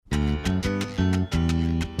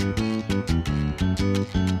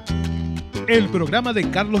El programa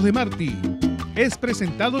de Carlos Demarty es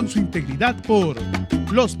presentado en su integridad por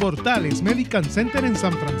Los Portales Medical Center en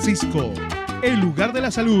San Francisco, el lugar de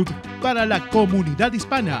la salud para la comunidad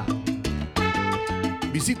hispana.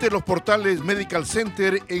 Visite Los Portales Medical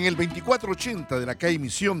Center en el 2480 de la calle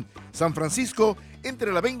Misión, San Francisco,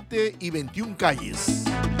 entre la 20 y 21 calles.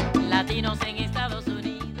 Latinos en Estados Unidos.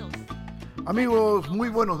 Amigos, muy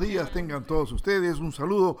buenos días tengan todos ustedes. Un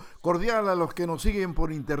saludo cordial a los que nos siguen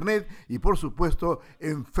por internet y por supuesto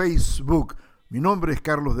en Facebook. Mi nombre es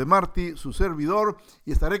Carlos Demarty, su servidor,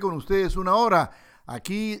 y estaré con ustedes una hora.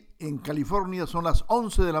 Aquí en California son las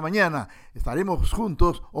 11 de la mañana. Estaremos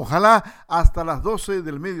juntos, ojalá, hasta las 12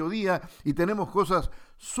 del mediodía, y tenemos cosas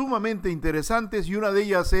sumamente interesantes, y una de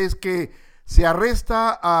ellas es que se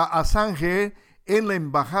arresta a Assange en la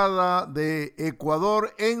Embajada de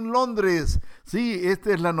Ecuador en Londres. Sí,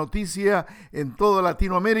 esta es la noticia en toda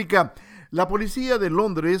Latinoamérica. La policía de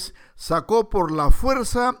Londres sacó por la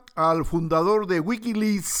fuerza al fundador de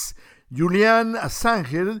Wikileaks, Julian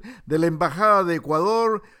Assange, de la Embajada de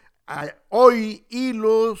Ecuador hoy, y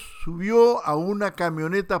lo subió a una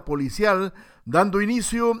camioneta policial, dando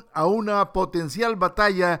inicio a una potencial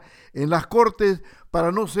batalla en las cortes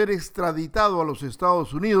para no ser extraditado a los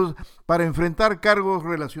Estados Unidos para enfrentar cargos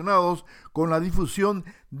relacionados con la difusión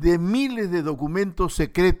de miles de documentos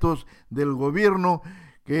secretos del gobierno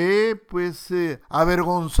que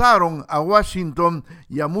avergonzaron a Washington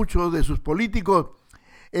y a muchos de sus políticos.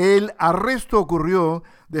 El arresto ocurrió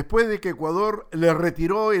después de que Ecuador le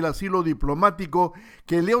retiró el asilo diplomático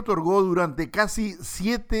que le otorgó durante casi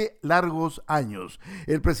 7 largos años.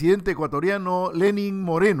 El presidente ecuatoriano Lenín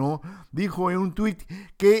Moreno dijo en un tuit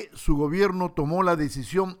que su gobierno tomó la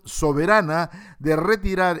decisión soberana de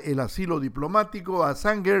retirar el asilo diplomático a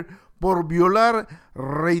Assange por violar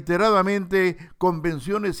reiteradamente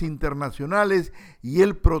convenciones internacionales y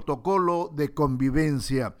el protocolo de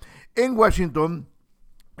convivencia. En Washington,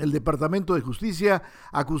 el Departamento de Justicia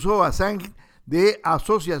acusó a Assange de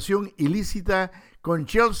asociación ilícita con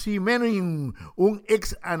Chelsea Manning, un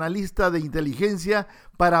ex analista de inteligencia,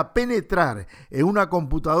 para penetrar en una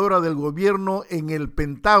computadora del gobierno en el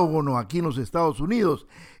Pentágono, aquí en los Estados Unidos.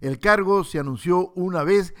 El cargo se anunció una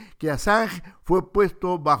vez que Assange fue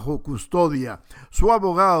puesto bajo custodia. Su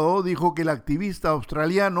abogado dijo que el activista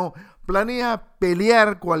australiano planea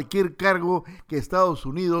pelear cualquier cargo que Estados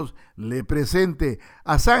Unidos le presente.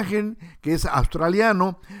 Assange, que es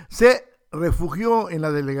australiano, se refugió en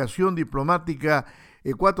la delegación diplomática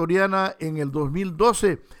ecuatoriana en el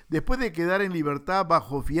 2012, después de quedar en libertad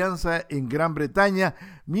bajo fianza en Gran Bretaña,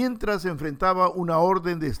 mientras enfrentaba una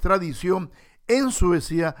orden de extradición en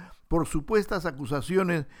Suecia por supuestas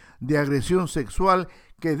acusaciones de agresión sexual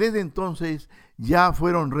que desde entonces ya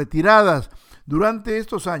fueron retiradas. Durante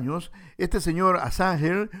estos años, este señor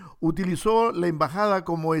Assange utilizó la embajada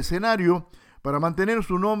como escenario para mantener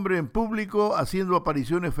su nombre en público, haciendo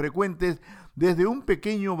apariciones frecuentes desde un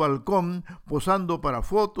pequeño balcón, posando para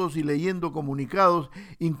fotos y leyendo comunicados.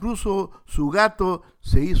 Incluso su gato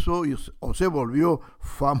se volvió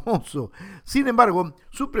famoso. Sin embargo,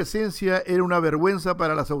 su presencia era una vergüenza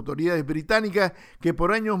para las autoridades británicas, que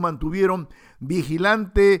por años mantuvieron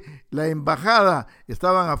vigilante la embajada.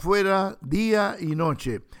 Estaban afuera día y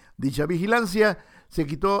noche. Dicha vigilancia se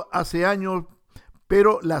quitó hace años,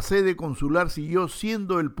 pero la sede consular siguió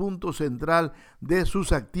siendo el punto central de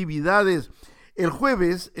sus actividades. El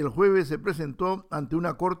jueves se presentó ante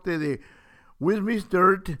una corte de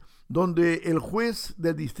Westminster, donde el juez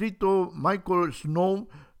del distrito Michael Snow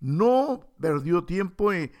no perdió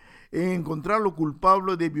tiempo en encontrarlo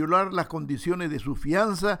culpable de violar las condiciones de su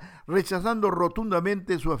fianza, rechazando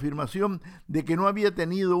rotundamente su afirmación de que no había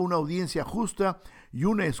tenido una audiencia justa y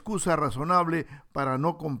una excusa razonable para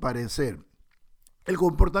no comparecer. El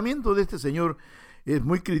comportamiento de este señor es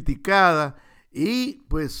muy criticada, y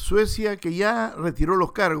Suecia, que ya retiró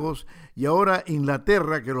los cargos, y ahora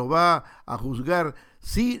Inglaterra, que lo va a juzgar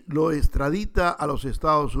si lo extradita a los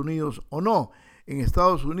Estados Unidos o no. En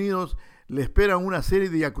Estados Unidos le esperan una serie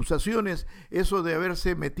de acusaciones, eso de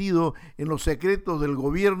haberse metido en los secretos del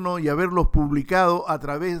gobierno y haberlos publicado a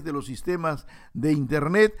través de los sistemas de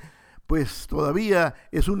internet, pues todavía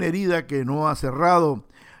es una herida que no ha cerrado.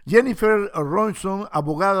 Jennifer Ronson,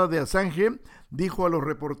 abogada de Assange, dijo a los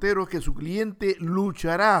reporteros que su cliente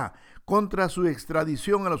luchará contra su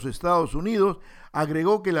extradición a los Estados Unidos.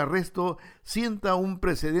 Agregó que el arresto sienta un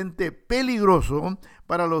precedente peligroso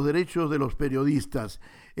para los derechos de los periodistas.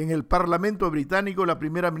 En el Parlamento británico, la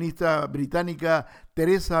primera ministra británica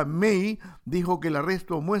Theresa May dijo que el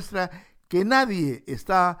arresto muestra que nadie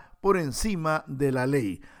está por encima de la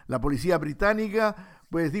ley. La policía británica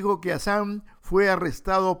pues dijo que Assange fue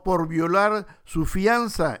arrestado por violar su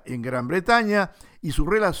fianza en Gran Bretaña y su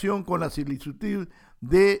relación con la solicitud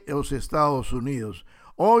de los Estados Unidos.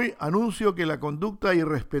 Hoy anuncio que la conducta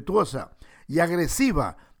irrespetuosa y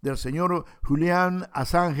agresiva del señor Julian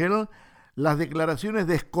Assange, las declaraciones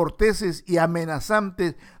descorteses y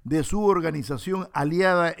amenazantes de su organización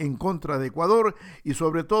aliada en contra de Ecuador y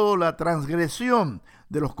sobre todo la transgresión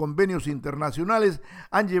de los convenios internacionales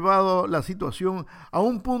han llevado la situación a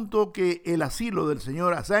un punto que el asilo del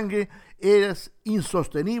señor Assange es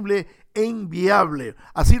insostenible e inviable.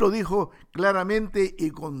 Así lo dijo claramente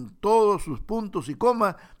y con todos sus puntos y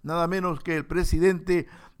comas, nada menos que el presidente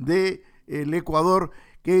del Ecuador,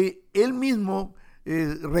 que él mismo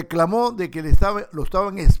reclamó de que lo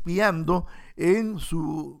estaban espiando en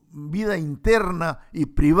su vida interna y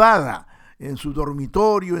privada, en su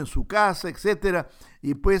dormitorio, en su casa, etcétera.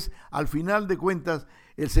 Y pues al final de cuentas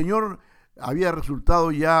el señor había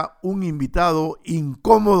resultado ya un invitado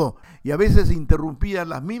incómodo y a veces interrumpía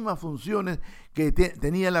las mismas funciones que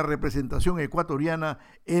tenía la representación ecuatoriana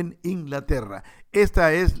en Inglaterra.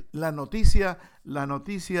 Esta es la noticia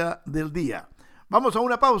del día. Vamos a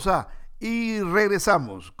una pausa y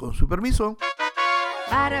regresamos. Con su permiso.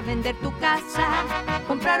 Para vender tu casa,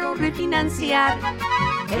 comprar o refinanciar,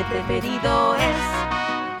 el preferido es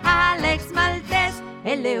Alex Maltés.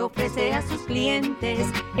 Él le ofrece a sus clientes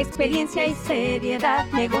experiencia y seriedad.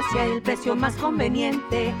 Negocia el precio más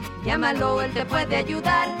conveniente. Llámalo, él te puede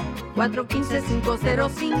ayudar.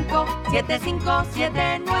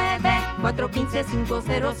 415-505-7579.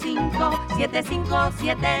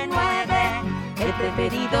 415-505-7579. El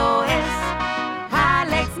preferido es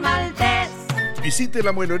Alex Maltés. Visite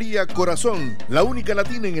la mueblería Corazón, la única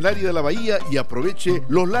latina en el área de la Bahía, y aproveche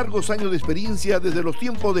los largos años de experiencia desde los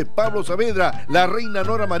tiempos de Pablo Saavedra, la reina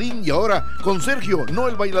Nora Marín y ahora con Sergio, no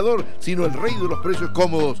el bailador, sino el rey de los precios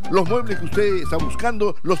cómodos. Los muebles que usted está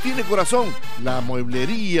buscando los tiene Corazón, la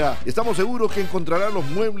mueblería. Estamos seguros que encontrará los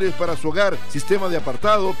muebles para su hogar, sistema de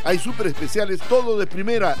apartado, hay súper especiales, todo de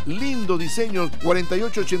primera, lindo diseño,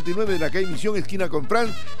 4889 de la calle Misión, esquina con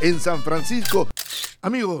Fran, en San Francisco.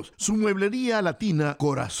 Amigos, su mueblería latina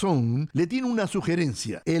Corazón le tiene una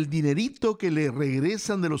sugerencia. El dinerito que le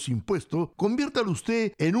regresan de los impuestos, conviértalo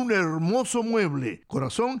usted en un hermoso mueble.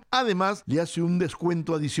 Corazón además le hace un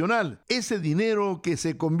descuento adicional. Ese dinero que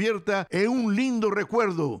se convierta en un lindo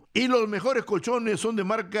recuerdo. Y los mejores colchones son de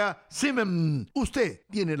marca Siemens. Usted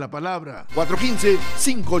tiene la palabra.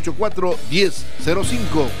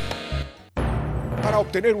 415-584-1005. Para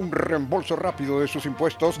obtener un reembolso rápido de sus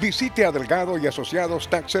impuestos, visite a Delgado y Asociados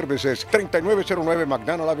Tax Services, 3909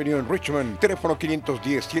 McDonald Avenue en Richmond, teléfono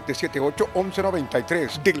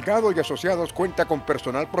 510-778-1193. Delgado y Asociados cuenta con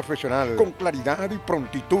personal profesional, con claridad y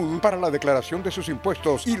prontitud para la declaración de sus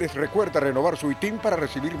impuestos y les recuerda renovar su ITIN para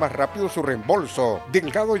recibir más rápido su reembolso.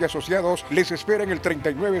 Delgado y Asociados les espera en el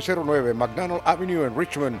 3909 McDonald Avenue en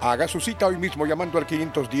Richmond. Haga su cita hoy mismo llamando al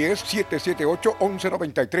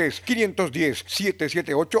 510-778-1193.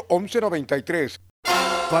 510-778-1193.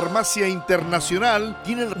 Farmacia Internacional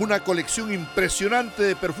tiene una colección impresionante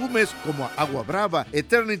de perfumes como Agua Brava,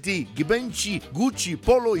 Eternity, Givenchy, Gucci,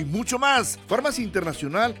 Polo y mucho más. Farmacia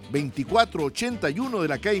Internacional 2481 de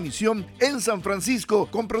la calle Misión en San Francisco,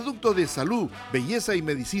 con productos de salud, belleza y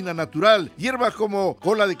medicina natural, hierbas como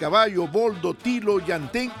cola de caballo, boldo, tilo,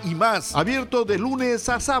 llantén y más. Abierto de lunes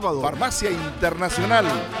a sábado. Farmacia Internacional.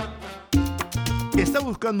 ¿Está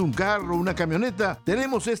buscando un carro, una camioneta?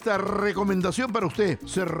 Tenemos esta recomendación para usted.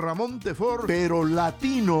 Serramonte Ford, pero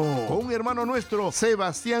latino. Con un hermano nuestro,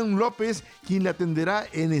 Sebastián López, quien le atenderá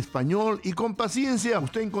en español y con paciencia.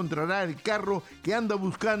 Usted encontrará el carro que anda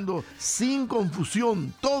buscando sin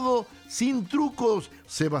confusión, todo sin trucos.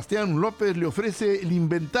 Sebastián López le ofrece el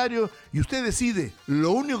inventario y usted decide.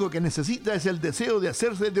 Lo único que necesita es el deseo de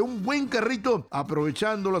hacerse de un buen carrito,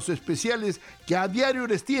 aprovechando los especiales que a diario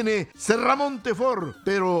les tiene Serramonte Ford.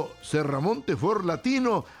 Pero Serramonte Ford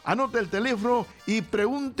latino, anota el teléfono y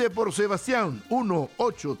pregunte por Sebastián.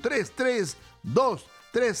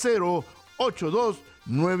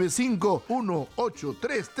 1-833-230-8295.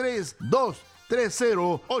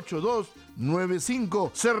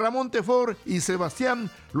 1-833-230-8295. Serramonte Ford y Sebastián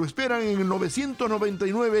lo esperan en el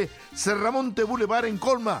 999 Serramonte Boulevard en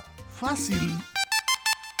Colma. Fácil.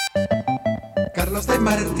 Carlos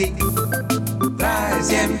Demarty trae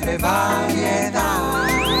siempre variedad.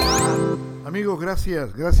 Amigos,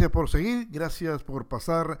 gracias por seguir, gracias por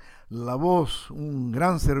pasar la voz, un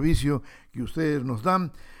gran servicio que ustedes nos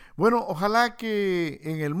dan. Bueno, ojalá que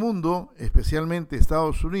en el mundo, especialmente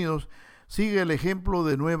Estados Unidos, siga el ejemplo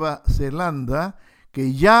de Nueva Zelanda,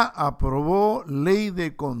 que ya aprobó ley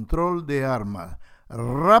de control de armas.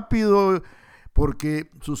 rápido porque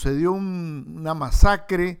sucedió una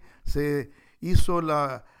masacre, se hizo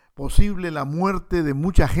posible la muerte de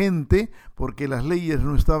mucha gente porque las leyes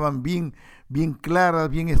no estaban bien claras,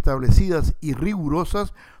 bien establecidas y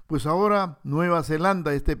rigurosas. Pues ahora Nueva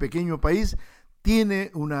Zelanda, este pequeño país,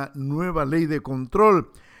 tiene una nueva ley de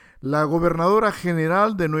control. La gobernadora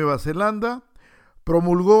general de Nueva Zelanda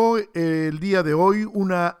promulgó el día de hoy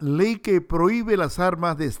una ley que prohíbe las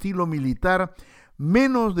armas de estilo militar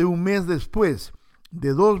menos de un mes después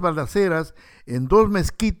de 2 balaceras en 2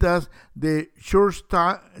 mezquitas de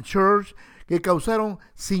Church que causaron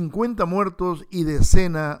 50 muertos y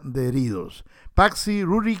decenas de heridos. Paxi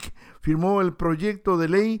Rurik firmó el proyecto de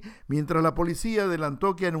ley mientras la policía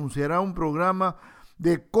adelantó que anunciará un programa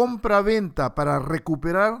de compra-venta para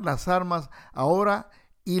recuperar las armas ahora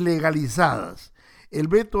ilegalizadas. El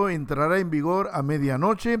veto entrará en vigor a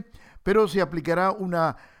medianoche, pero se aplicará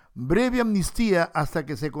una breve amnistía hasta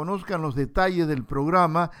que se conozcan los detalles del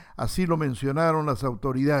programa, así lo mencionaron las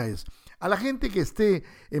autoridades. A la gente que esté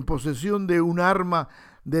en posesión de un arma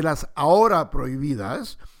de las ahora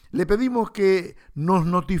prohibidas, le pedimos que nos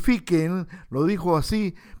notifiquen, lo dijo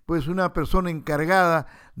así, pues una persona encargada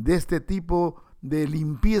de este tipo de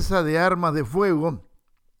limpieza de armas de fuego.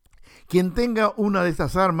 Quien tenga una de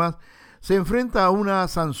estas armas se enfrenta a una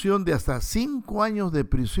sanción de hasta 5 años de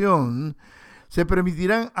prisión. Se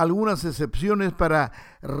permitirán algunas excepciones para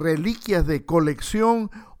reliquias de colección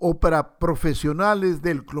o para profesionales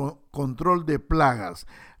del control de plagas.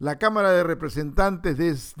 La Cámara de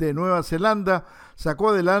Representantes de Nueva Zelanda sacó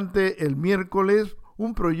adelante el miércoles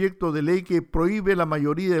un proyecto de ley que prohíbe la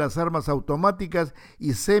mayoría de las armas automáticas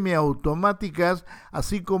y semiautomáticas,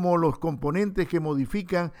 así como los componentes que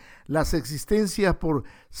modifican las existencias por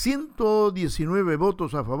 119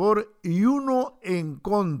 votos a favor y 1 en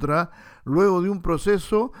contra, luego de un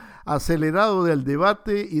proceso acelerado del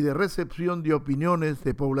debate y de recepción de opiniones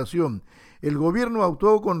de población. El gobierno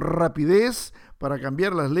actuó con rapidez para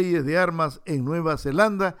cambiar las leyes de armas en Nueva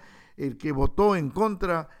Zelanda. El que votó en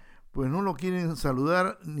contra, pues no lo quieren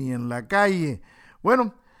saludar ni en la calle.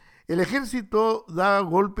 Bueno, el ejército da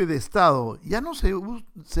golpe de Estado. Ya no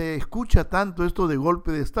se escucha tanto esto de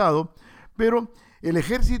golpe de Estado, pero el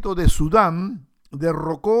ejército de Sudán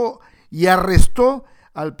derrocó y arrestó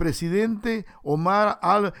al presidente Omar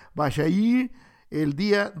al-Bashir el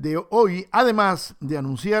día de hoy, además de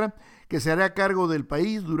anunciar que se hará cargo del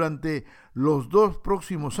país durante los 2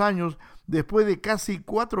 próximos años, después de casi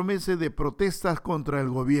 4 meses de protestas contra el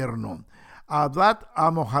gobierno. Abad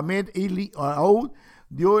a Mohamed Eli Aoud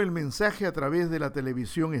dio el mensaje a través de la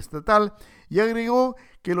televisión estatal y agregó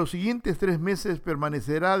que los siguientes 3 meses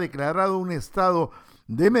permanecerá declarado un estado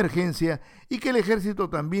de emergencia y que el ejército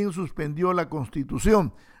también suspendió la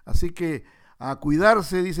constitución. Así que a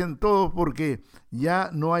cuidarse, dicen todos, porque ya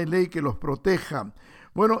no hay ley que los proteja.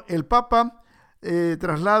 Bueno, el Papa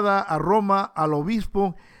traslada a Roma al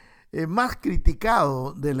obispo más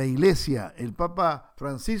criticado de la Iglesia. El Papa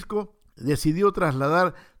Francisco decidió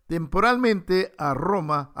trasladar temporalmente a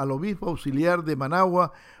Roma al obispo auxiliar de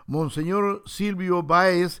Managua, Monseñor Silvio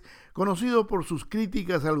Báez, conocido por sus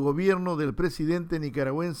críticas al gobierno del presidente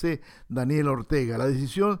nicaragüense Daniel Ortega. La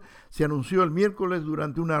decisión se anunció el miércoles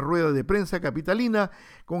durante una rueda de prensa capitalina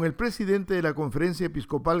con el presidente de la Conferencia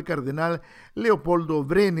Episcopal, Cardenal Leopoldo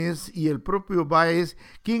Brenes, y el propio Báez,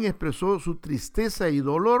 quien expresó su tristeza y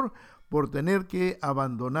dolor por tener que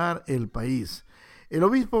abandonar el país. El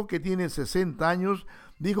obispo, que tiene 60 años,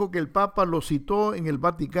 dijo que el Papa lo citó en el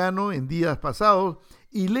Vaticano en días pasados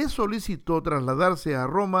y le solicitó trasladarse a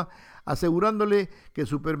Roma, asegurándole que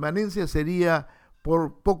su permanencia sería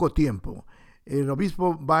por poco tiempo. El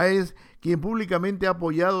obispo Báez, quien públicamente ha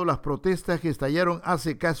apoyado las protestas que estallaron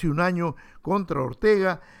hace casi un año contra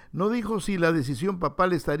Ortega, no dijo si la decisión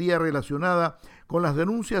papal estaría relacionada con las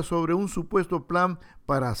denuncias sobre un supuesto plan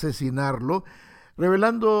para asesinarlo,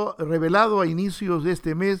 revelado a inicios de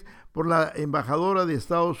este mes por la embajadora de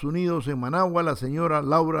Estados Unidos en Managua, la señora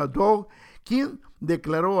Laura Dog, quien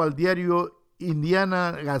declaró al diario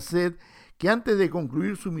Indiana Gazette que antes de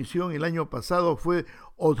concluir su misión el año pasado fue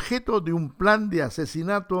objeto de un plan de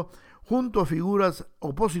asesinato junto a figuras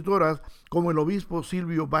opositoras como el obispo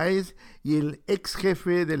Silvio Báez y el ex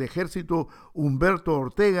jefe del ejército Humberto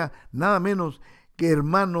Ortega, nada menos que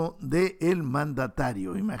hermano del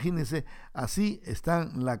mandatario. Imagínense, así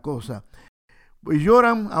están la cosa. Pues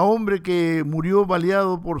lloran a hombre que murió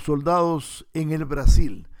baleado por soldados en el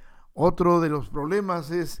Brasil. Otro de los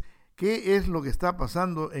problemas es qué es lo que está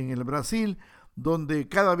pasando en el Brasil, donde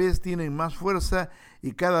cada vez tienen más fuerza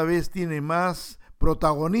y cada vez tienen más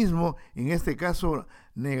protagonismo, en este caso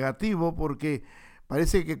negativo, porque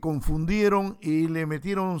parece que confundieron y le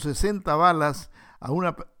metieron 60 balas a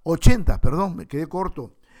 80, perdón, me quedé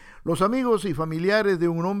corto. Los amigos y familiares de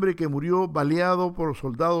un hombre que murió baleado por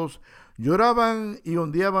soldados lloraban y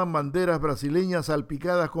ondeaban banderas brasileñas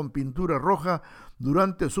salpicadas con pintura roja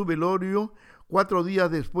durante su velorio, 4 días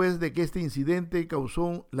después de que este incidente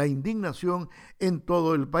causó la indignación en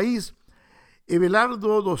todo el país.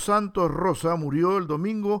 Ebelardo dos Santos Rosa murió el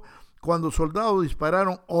domingo cuando soldados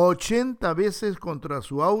dispararon 80 veces contra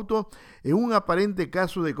su auto en un aparente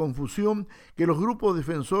caso de confusión que los grupos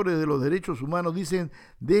defensores de los derechos humanos dicen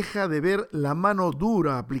deja de ver la mano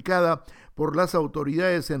dura aplicada por las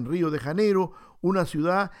autoridades en Río de Janeiro, una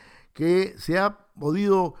ciudad que se ha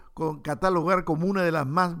podido catalogar como una de las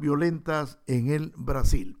más violentas en el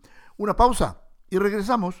Brasil. Una pausa y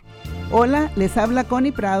regresamos. Hola, les habla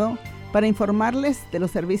Connie Prado para informarles de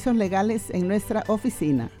los servicios legales en nuestra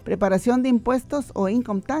oficina. Preparación de impuestos o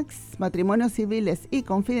income tax, matrimonios civiles y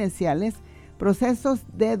confidenciales, procesos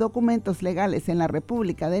de documentos legales en la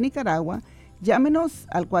República de Nicaragua. Llámenos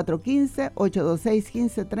al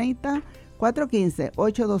 415-826-1530,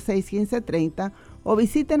 415-826-1530 o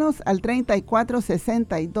visítenos al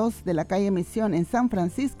 3462 de la calle Misión en San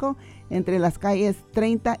Francisco, entre las calles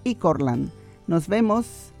 30 y Cortland. Nos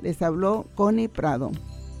vemos, les habló Connie Prado.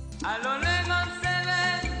 A lo lejos se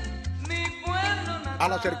ve mi pueblo natal.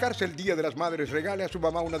 Al acercarse el Día de las Madres, regale a su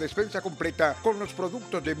mamá una despensa completa con los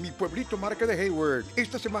productos de Mi Pueblito Market de Hayward.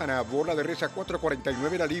 Esta semana, bola de res a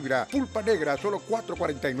 $4.49 la libra, pulpa negra solo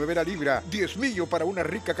 $4.49 la libra, diezmillo para una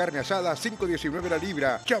rica carne asada $5.19 la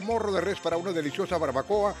libra, chamorro de res para una deliciosa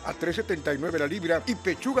barbacoa a $3.79 la libra y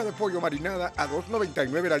pechuga de pollo marinada a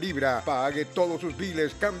 $2.99 la libra. Pague todos sus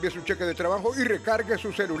biles, cambie su cheque de trabajo y recargue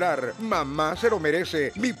su celular. Mamá se lo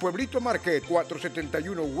merece. Mi Pueblito Market,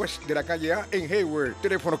 471 West de la calle A en Hayward.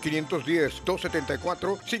 Teléfono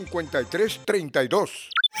 510-274-5332.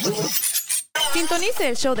 Sintonice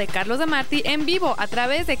el show de Carlos Demarty en vivo a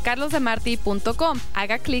través de carlosdemarty.com.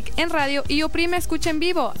 Haga clic en radio y oprime escucha en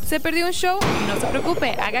vivo. ¿Se perdió un show? No se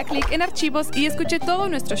preocupe, haga clic en archivos y escuche todos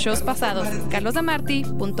nuestros shows pasados.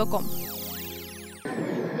 carlosdemarty.com.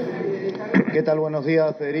 ¿Qué tal? Buenos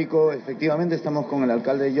días, Federico. Efectivamente estamos con el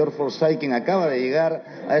alcalde George Forsyth, quien acaba de llegar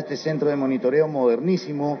a este centro de monitoreo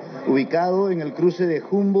modernísimo, ubicado en el cruce de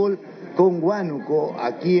Humboldt con Huánuco,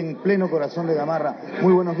 aquí en pleno corazón de Gamarra.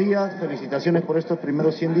 Muy buenos días, felicitaciones por estos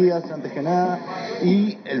primeros 100 días, antes que nada,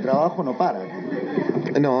 y el trabajo no para.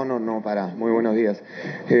 No para. Muy buenos días.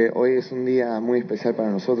 Hoy es un día muy especial para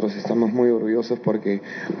nosotros. Estamos muy orgullosos porque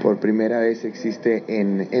por primera vez existe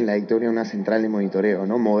en la Victoria una central de monitoreo,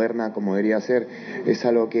 ¿no? Moderna como debería ser. Es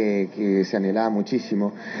algo que se anhelaba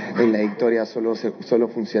muchísimo. En la Victoria solo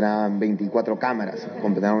funcionaban 24 cámaras.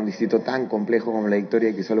 Completar un distrito tan complejo como la Victoria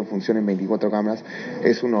y que solo funcionen 24 cámaras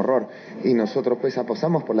es un horror. Y nosotros pues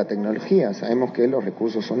apostamos por la tecnología. Sabemos que los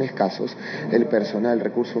recursos son escasos, el personal, el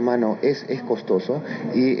recurso humano es costoso,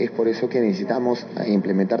 y es por eso que necesitamos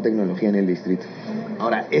implementar tecnología en el distrito.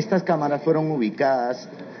 Ahora, estas cámaras fueron ubicadas,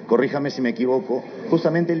 corríjame si me equivoco,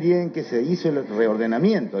 justamente el día en que se hizo el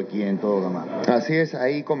reordenamiento aquí en todo Gamarra. Así es,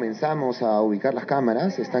 ahí comenzamos a ubicar las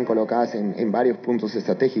cámaras, están colocadas en varios puntos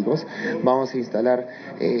estratégicos. Vamos a instalar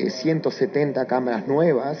 170 cámaras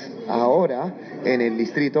nuevas ahora en el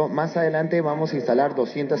distrito. Más adelante vamos a instalar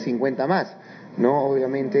 250 más. No,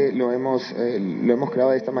 obviamente lo hemos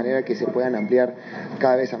creado de esta manera que se puedan ampliar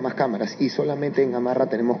cada vez a más cámaras, y solamente en Gamarra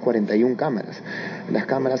tenemos 41 cámaras. Las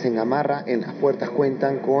cámaras en Gamarra en las puertas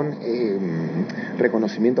cuentan con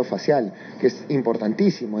reconocimiento facial, que es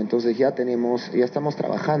importantísimo. Entonces ya estamos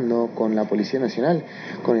trabajando con la Policía Nacional,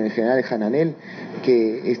 con el general Hananel,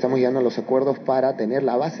 que estamos llegando a los acuerdos para tener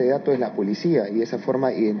la base de datos de la policía y de esa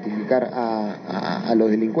forma identificar a los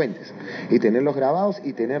delincuentes y tenerlos grabados,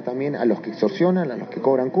 y tener también a los que extorsionan, a los que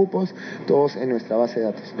cobran cupos, todos en nuestra base de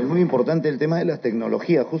datos. Es muy importante el tema de las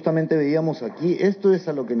tecnologías. Justamente veíamos aquí, esto es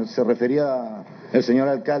a lo que se refería el señor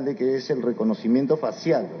alcalde, que es el reconocimiento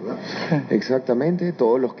facial, ¿verdad? Exactamente,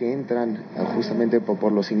 todos los que entran justamente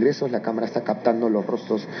por los ingresos, la cámara está captando los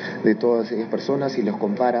rostros de todas esas personas y los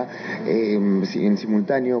compara en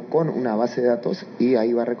simultáneo con una base de datos, y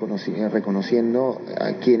ahí va reconociendo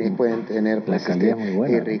a quienes pueden tener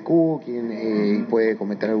RQ, quién puede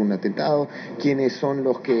cometer algún atentado, quiénes son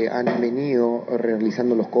los que han venido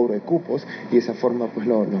realizando los cobros de cupos, y de esa forma pues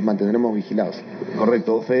los mantendremos vigilados.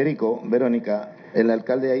 Correcto. Federico, Verónica, ¿el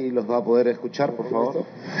alcalde ahí los va a poder escuchar, por favor?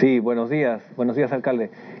 Sí, buenos días,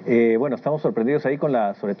 alcalde. Bueno, estamos sorprendidos ahí con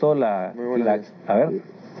sobre todo a ver,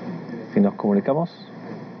 si nos comunicamos.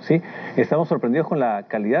 ¿sí? Estamos sorprendidos con la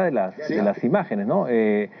calidad de las imágenes, ¿no?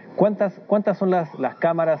 ¿Cuántas son las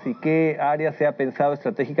cámaras y qué áreas se ha pensado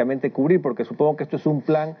estratégicamente cubrir? Porque supongo que esto es un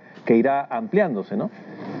plan que irá ampliándose, ¿no?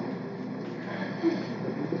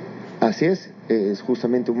 Así es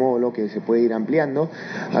justamente un módulo que se puede ir ampliando.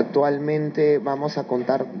 Actualmente vamos a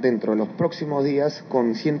contar dentro de los próximos días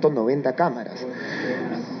con 190 cámaras.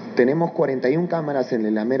 Tenemos 41 cámaras en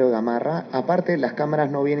el Lamero de Gamarra. Aparte, las cámaras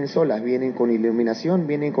no vienen solas, vienen con iluminación,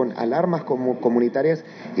 vienen con alarmas comunitarias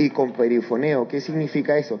y con perifoneo. ¿Qué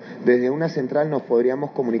significa eso? Desde una central nos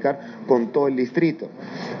podríamos comunicar con todo el distrito.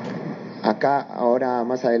 Acá, ahora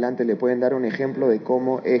más adelante, le pueden dar un ejemplo de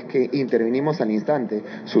cómo es que intervenimos al instante.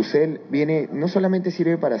 SUSEL viene, no solamente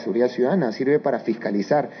sirve para seguridad ciudadana, sirve para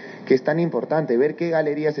fiscalizar, que es tan importante, ver qué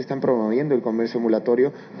galerías están promoviendo el comercio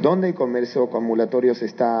ambulatorio, dónde el comercio ambulatorio se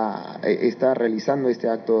está realizando este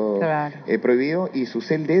acto prohibido, y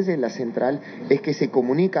SUSEL desde la central es que se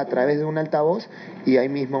comunica a través de un altavoz y ahí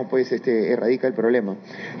mismo pues erradica el problema.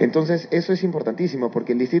 Entonces eso es importantísimo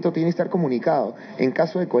porque el distrito tiene que estar comunicado. En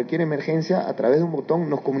caso de cualquier emergencia, a través de un botón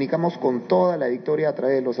nos comunicamos con toda la Victoria a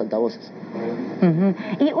través de los altavoces.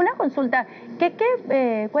 Y una consulta,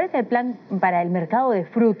 ¿cuál es el plan para el mercado de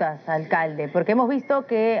frutas, alcalde? Porque hemos visto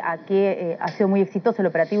que aquí ha sido muy exitoso el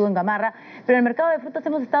operativo en Gamarra, pero en el mercado de frutas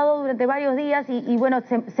hemos estado durante varios días y bueno,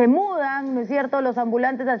 se mudan, ¿no es cierto?, los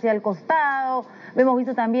ambulantes hacia el costado. Hemos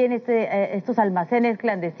visto también estos almacenes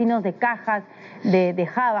clandestinos de cajas de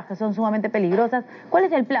jabas que son sumamente peligrosas. ¿Cuál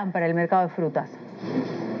es el plan para el mercado de frutas?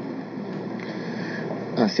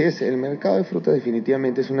 Así es, el mercado de frutas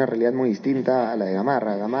definitivamente es una realidad muy distinta a la de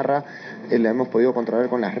Gamarra. Gamarra la hemos podido controlar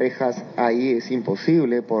con las rejas, ahí es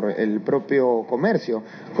imposible por el propio comercio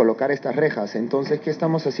colocar estas rejas. Entonces, ¿qué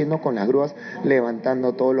estamos haciendo con las grúas?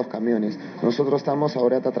 Levantando todos los camiones. Nosotros estamos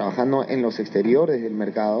ahora trabajando en los exteriores del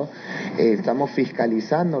mercado, estamos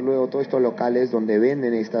fiscalizando luego todos estos locales donde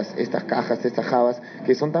venden estas cajas, estas jabas,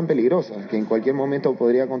 que son tan peligrosas, que en cualquier momento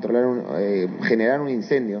podría generar un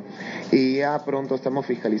incendio. Y ya pronto estamos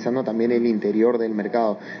fiscalizando también el interior del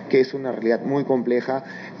mercado, que es una realidad muy compleja.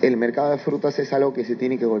 El mercado de frutas es algo que se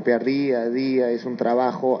tiene que golpear día a día, es un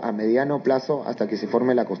trabajo a mediano plazo hasta que se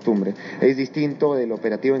forme la costumbre. Es distinto del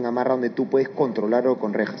operativo en Gamarra, donde tú puedes controlarlo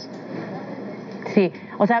con rejas. Sí,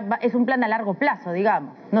 o sea, es un plan a largo plazo,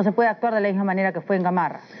 digamos. No se puede actuar de la misma manera que fue en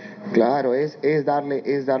Gamarra. Claro, es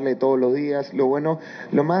darle todos los días. El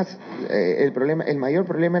mayor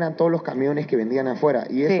problema eran todos los camiones que vendían afuera,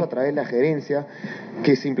 y eso a través de la gerencia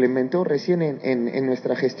que se implementó recién en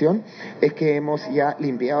nuestra gestión, es que hemos ya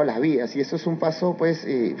limpiado las vías, y eso es un paso pues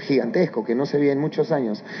gigantesco que no se veía en muchos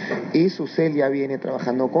años. Y SUSEL ya viene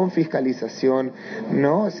trabajando con fiscalización,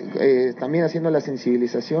 ¿no? También haciendo la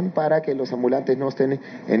sensibilización para que los ambulantes no estén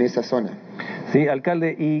en esa zona. Sí,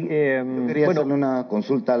 alcalde, y yo quería hacerle una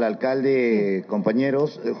consulta al alcalde,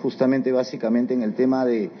 compañeros, justamente básicamente en el tema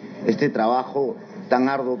de este trabajo tan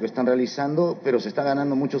arduo que están realizando, pero se está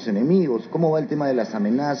ganando muchos enemigos. ¿Cómo va el tema de las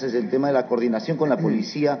amenazas, el tema de la coordinación con la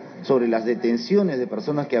policía sobre las detenciones de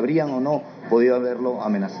personas que habrían o no podido haberlo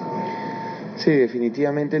amenazado? Sí,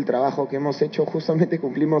 definitivamente el trabajo que hemos hecho, justamente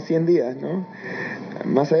cumplimos 100 días, ¿no?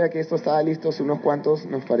 Más allá que esto estaba listo hace unos cuantos,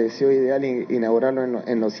 nos pareció ideal inaugurarlo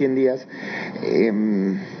en los 100 días.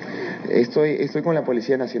 Estoy con la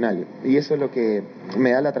Policía Nacional y eso es lo que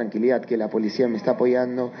me da la tranquilidad, que la policía me está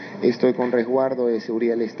apoyando. Estoy con resguardo de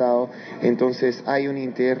seguridad del Estado, entonces hay un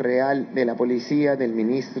interés real de la policía, del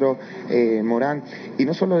ministro Morán, y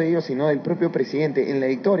no solo de ellos, sino del propio presidente en la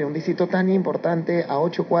Victoria, un distrito tan importante a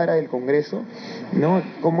 8 cuadras del Congreso, ¿no?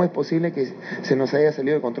 ¿Cómo es posible que se nos haya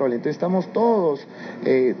salido de control? Entonces estamos todas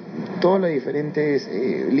las diferentes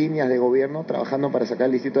líneas de gobierno trabajando para sacar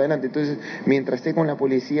el distrito adelante. Entonces, mientras esté con la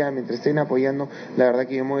policía, mientras estén apoyando, la verdad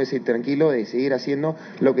que yo me voy a decir tranquilo de seguir haciendo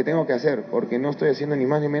lo que tengo que hacer, porque no estoy haciendo ni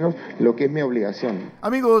más ni menos lo que es mi obligación.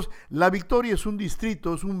 Amigos, La Victoria es un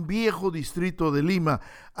distrito, es un viejo distrito de Lima.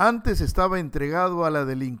 Antes estaba entregado a la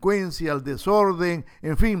delincuencia, al desorden,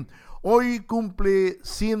 en fin. Hoy cumple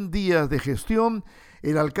 100 días de gestión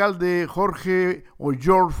el alcalde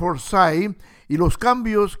George Forsyth, y los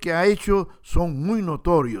cambios que ha hecho son muy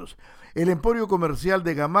notorios. El emporio comercial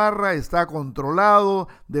de Gamarra está controlado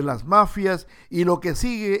de las mafias, y lo que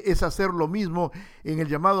sigue es hacer lo mismo en el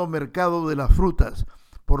llamado mercado de las frutas.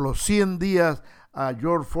 Por los 100 días a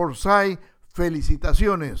George Forsyth,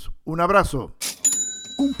 felicitaciones, un abrazo.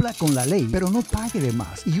 Cumpla con la ley, pero no pague de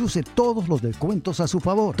más y use todos los descuentos a su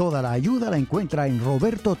favor. Toda la ayuda la encuentra en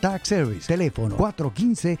Roberto Tax Service. Teléfono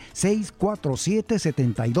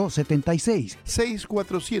 415-647-7276.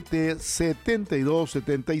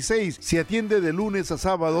 647-7276. Se atiende de lunes a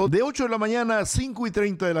sábado de 8 de la mañana a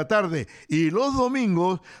 5:30 de la tarde y los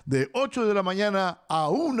domingos de 8 de la mañana a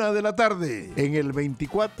 1 de la tarde. En el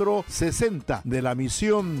 2460 de la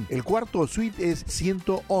Misión, el cuarto suite es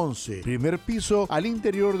 111. Primer piso al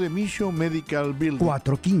interior de Mission Medical Building.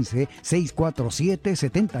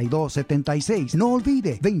 415-647-7276. No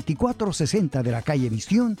olvide, 2460 de la calle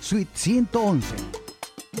Misión, suite 111.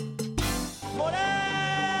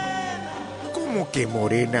 ¿Cómo que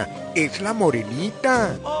morena? Es la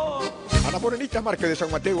morenita. A la Morenita Market de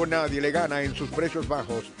San Mateo nadie le gana en sus precios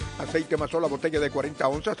bajos. Aceite Mazola botella de 40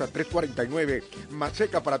 onzas a $3.49.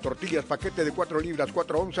 Maseca para tortillas paquete de 4 libras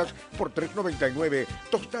 4 onzas por $3.99.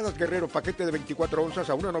 Tostadas Guerrero paquete de 24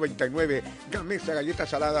 onzas a $1.99. Gamesa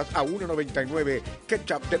galletas saladas a $1.99.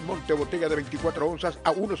 Ketchup Del Monte botella de 24 onzas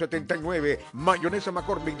a $1.79. Mayonesa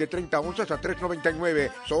McCormick de 30 onzas a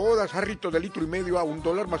 $3.99. Sodas jarritos de litro y medio a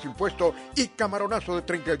 $1 más impuesto. Y camaronazo de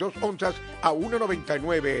 32 onzas a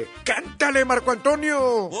 $1.99. ¡Cántale, Marco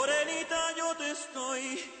Antonio! Morenita, yo te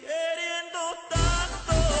estoy queriendo tanto.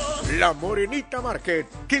 La Morenita Market,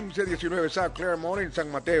 1519 South Claremont en San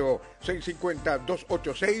Mateo,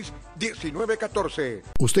 650-286-1914.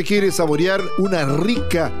 ¿Usted quiere saborear una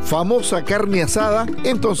rica, famosa carne asada?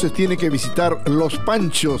 Entonces tiene que visitar Los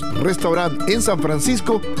Panchos Restaurant en San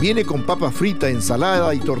Francisco. Viene con papa frita,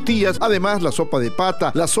 ensalada y tortillas. Además, la sopa de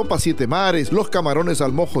pata, la sopa siete mares, los camarones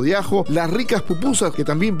al mojo de ajo, las ricas pupusas que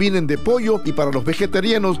también vienen de pollo y para los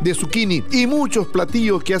vegetarianos de zucchini. Y muchos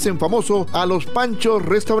platillos que hacen famoso a Los Panchos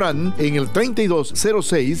Restaurant en el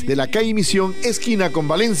 3206 de la calle Misión, esquina con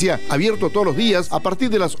Valencia. Abierto todos los días a partir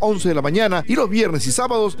de las 11 de la mañana y los viernes y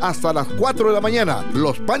sábados hasta las 4 de la mañana.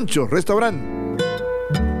 Los Panchos Restaurant.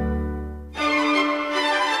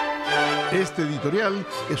 Este editorial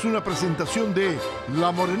es una presentación de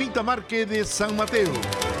La Morenita Market de San Mateo.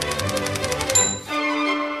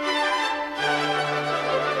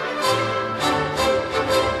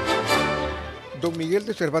 Don Miguel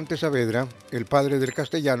de Cervantes Saavedra, el padre del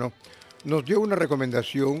castellano, nos dio una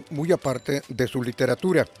recomendación muy aparte de su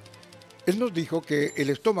literatura. Él nos dijo que el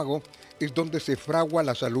estómago es donde se fragua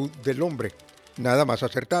la salud del hombre. Nada más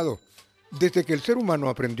acertado. Desde que el ser humano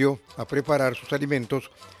aprendió a preparar sus alimentos,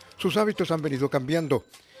 sus hábitos han venido cambiando.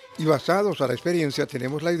 Y basados a la experiencia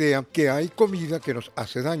tenemos la idea que hay comida que nos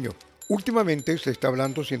hace daño. Últimamente se está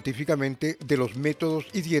hablando científicamente de los métodos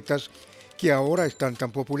y dietas que ahora están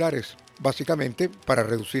tan populares, básicamente para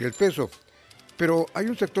reducir el peso. Pero hay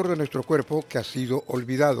un sector de nuestro cuerpo que ha sido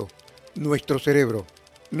olvidado, nuestro cerebro.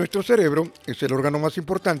 Nuestro cerebro es el órgano más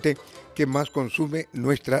importante que más consume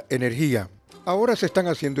nuestra energía. Ahora se están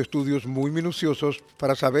haciendo estudios muy minuciosos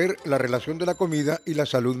para saber la relación de la comida y la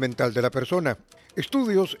salud mental de la persona.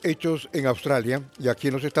 Estudios hechos en Australia y aquí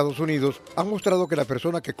en los Estados Unidos han mostrado que la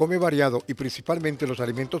persona que come variado y principalmente los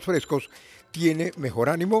alimentos frescos tiene mejor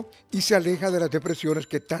ánimo y se aleja de las depresiones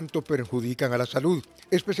que tanto perjudican a la salud,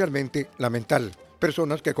 especialmente la mental.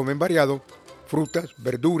 Personas que comen variado, frutas,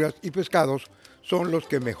 verduras y pescados son los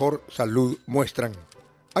que mejor salud muestran.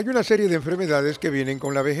 Hay una serie de enfermedades que vienen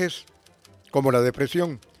con la vejez, como la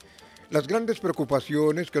depresión. Las grandes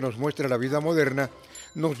preocupaciones que nos muestra la vida moderna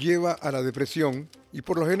nos lleva a la depresión y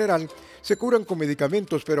por lo general se curan con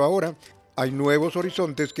medicamentos, pero ahora hay nuevos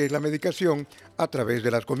horizontes que es la medicación a través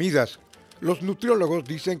de las comidas. Los nutriólogos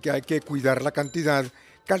dicen que hay que cuidar la cantidad,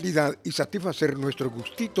 calidad y satisfacer nuestros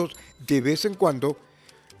gustitos de vez en cuando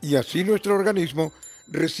y así nuestro organismo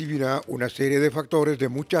recibirá una serie de factores de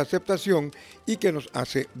mucha aceptación y que nos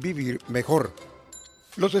hace vivir mejor.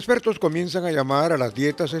 Los expertos comienzan a llamar a las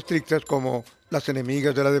dietas estrictas como las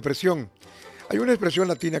enemigas de la depresión. Hay una expresión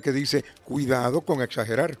latina que dice, cuidado con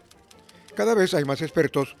exagerar. Cada vez hay más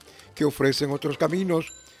expertos que ofrecen otros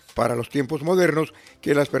caminos para los tiempos modernos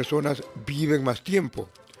que las personas viven más tiempo.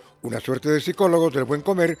 Una suerte de psicólogos del buen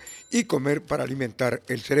comer y comer para alimentar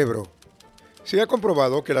el cerebro. Se ha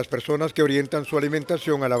comprobado que las personas que orientan su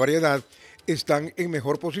alimentación a la variedad están en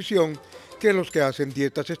mejor posición que los que hacen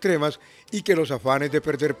dietas extremas y que los afanes de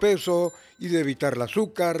perder peso y de evitar el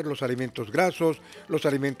azúcar, los alimentos grasos, los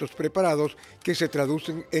alimentos preparados que se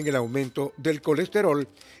traducen en el aumento del colesterol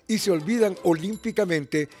y se olvidan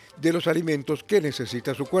olímpicamente de los alimentos que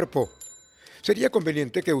necesita su cuerpo. Sería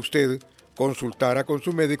conveniente que usted consultara con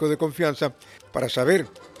su médico de confianza para saber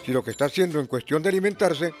si lo que está haciendo en cuestión de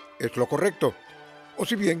alimentarse es lo correcto o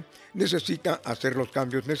si bien necesita hacer los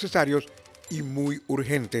cambios necesarios y muy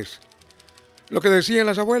urgentes. Lo que decían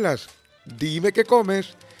las abuelas, Dime qué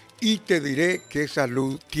comes y te diré qué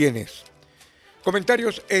salud tienes.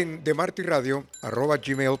 Comentarios en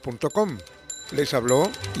demartyradio@gmail.com. Les habló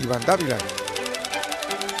Iván Dávila.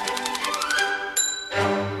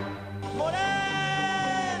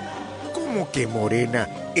 ¿Cómo que morena?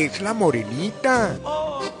 Es la morenita.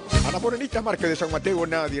 A la morenita marca de San Mateo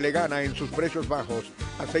nadie le gana en sus precios bajos.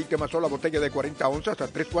 Aceite Mazola botella de 40 onzas a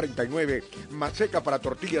 $3.49. Maseca para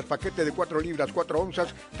tortillas paquete de 4 libras 4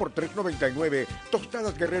 onzas por $3.99.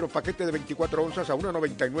 Tostadas Guerrero paquete de 24 onzas a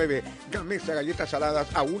 $1.99. Gamesa galletas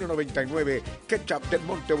saladas a $1.99. Ketchup Del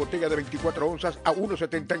Monte botella de 24 onzas a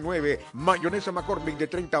 $1.79. Mayonesa McCormick de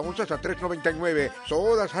 30 onzas a $3.99.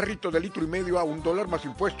 Sodas jarritos de litro y medio a $1 más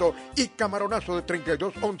impuesto. Y camaronazo de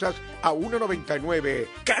 32 onzas a $1.99.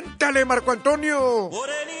 ¡Cántale, Marco Antonio!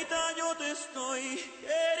 Morenita, yo te estoy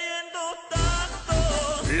queriendo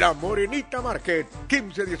tanto. La Morenita Market,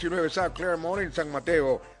 1519 South Claremont en San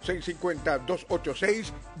Mateo,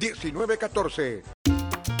 650-286-1914.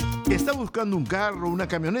 ¿Está buscando un carro, una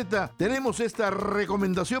camioneta? Tenemos esta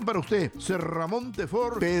recomendación para usted. Serramonte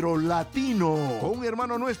Ford, pero latino. Con un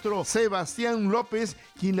hermano nuestro, Sebastián López,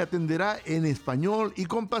 quien le atenderá en español y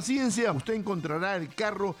con paciencia. Usted encontrará el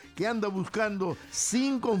carro que anda buscando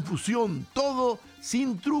sin confusión, todo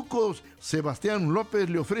sin trucos. Sebastián López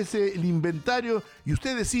le ofrece el inventario y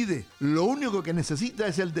usted decide. Lo único que necesita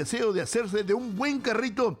es el deseo de hacerse de un buen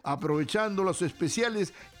carrito, aprovechando los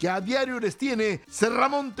especiales que a diario les tiene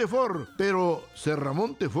Serramonte Ford, pero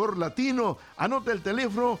Serramonte Ford latino. Anota el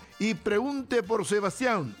teléfono y pregunte por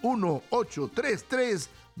Sebastián.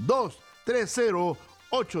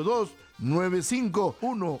 1-833-230-8295.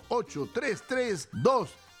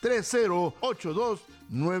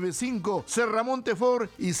 1-833-230-8295. Serramonte Ford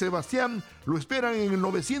y Sebastián lo esperan en el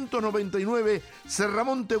 999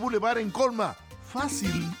 Serramonte Boulevard en Colma.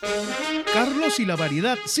 Fácil. Carlos y la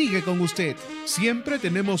variedad sigue con usted. Siempre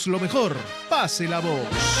tenemos lo mejor. Pase la voz.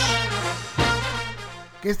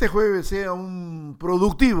 Que este jueves sea un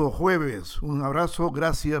productivo jueves. Un abrazo,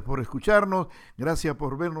 gracias por escucharnos, gracias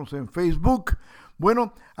por vernos en Facebook.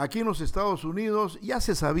 Bueno, aquí en los Estados Unidos ya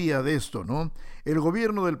se sabía de esto, ¿no? El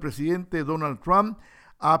gobierno del presidente Donald Trump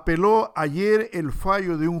apeló ayer el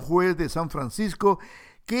fallo de un juez de San Francisco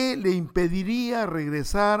que le impediría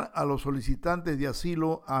regresar a los solicitantes de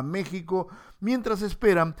asilo a México mientras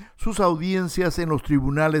esperan sus audiencias en los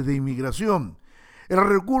tribunales de inmigración. El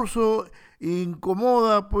recurso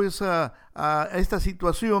incomoda pues a esta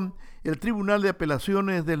situación. El Tribunal de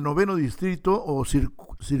Apelaciones del 9º Distrito o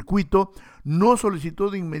Circuito no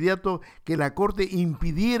solicitó de inmediato que la Corte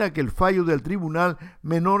impidiera que el fallo del Tribunal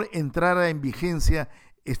Menor entrara en vigencia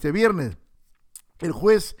este viernes. El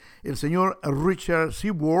juez, el señor Richard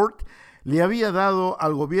Seward, le había dado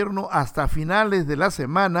al gobierno hasta finales de la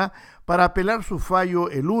semana para apelar su fallo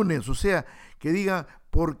el lunes. O sea, que digan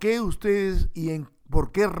por qué ustedes y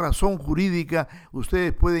por qué razón jurídica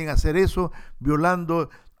ustedes pueden hacer eso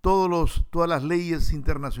violando todas las leyes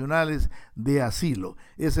internacionales de asilo.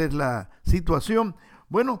 Esa es la situación.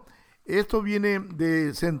 Bueno, esto viene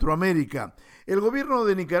de Centroamérica. El gobierno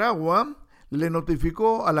de Nicaragua le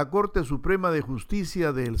notificó a la Corte Suprema de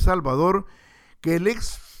Justicia de El Salvador que el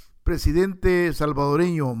expresidente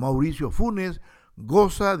salvadoreño Mauricio Funes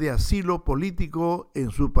goza de asilo político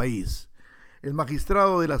en su país. El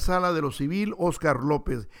magistrado de la Sala de lo Civil, Óscar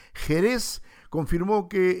López Jerez, confirmó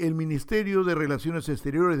que el Ministerio de Relaciones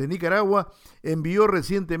Exteriores de Nicaragua envió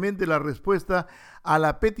recientemente la respuesta a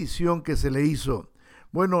la petición que se le hizo.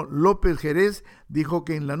 Bueno, López Jerez dijo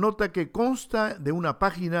que en la nota, que consta de una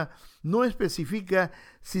página, no especifica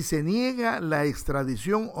si se niega la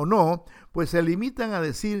extradición o no, pues se limitan a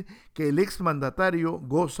decir que el exmandatario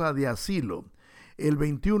goza de asilo. El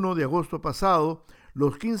 21 de agosto pasado,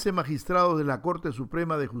 los 15 magistrados de la Corte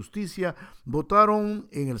Suprema de Justicia votaron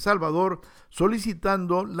en El Salvador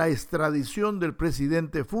solicitando la extradición del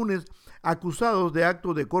presidente Funes, acusados de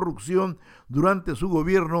actos de corrupción durante su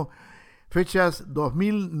gobierno, fechas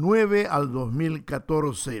 2009 al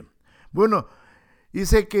 2014. Bueno,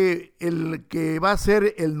 dice que el que va a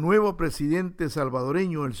ser el nuevo presidente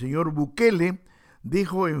salvadoreño, el señor Bukele,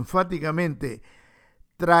 dijo enfáticamente: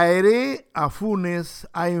 traeré a Funes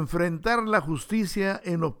a enfrentar la justicia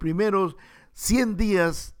en los primeros 100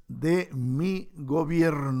 días de mi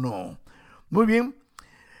gobierno. Muy bien.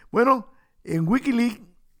 Bueno, en Wikileaks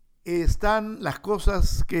están las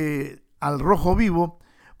cosas que al rojo vivo,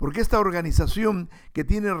 porque esta organización que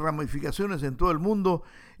tiene ramificaciones en todo el mundo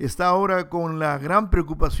está ahora con la gran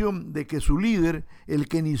preocupación de que su líder, el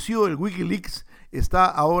que inició el Wikileaks, está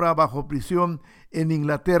ahora bajo prisión en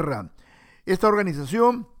Inglaterra. Esta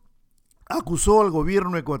organización acusó al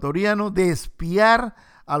gobierno ecuatoriano de espiar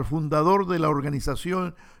al fundador de la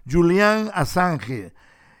organización Julian Assange.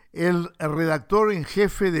 El redactor en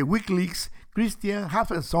jefe de Wikileaks, Christian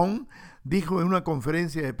Hafenson, dijo en una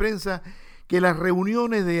conferencia de prensa que las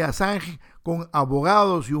reuniones de Assange con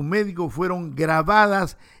abogados y un médico fueron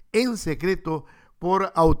grabadas en secreto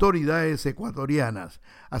por autoridades ecuatorianas.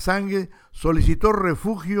 Assange solicitó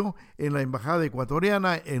refugio en la embajada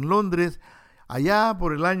ecuatoriana en Londres allá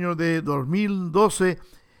por el año de 2012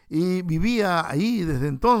 y vivía ahí desde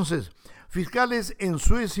entonces. Fiscales en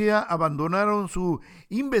Suecia abandonaron su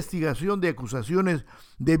investigación de acusaciones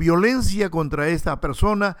de violencia contra esta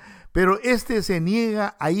persona, pero este se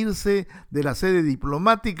niega a irse de la sede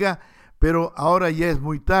diplomática, pero ahora ya es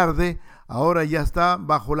muy tarde, ahora ya está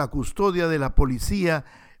bajo la custodia de la policía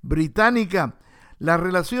británica. Las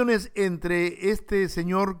relaciones entre este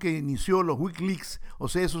señor que inició los Wikileaks, o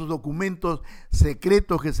sea, esos documentos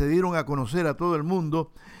secretos que se dieron a conocer a todo el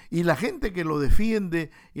mundo, y la gente que lo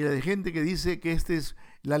defiende y la gente que dice que esta es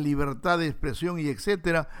la libertad de expresión y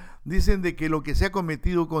etcétera, dicen de que lo que se ha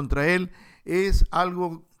cometido contra él es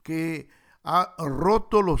algo que ha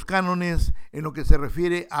roto los cánones en lo que se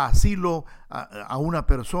refiere a asilo a una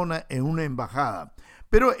persona en una embajada.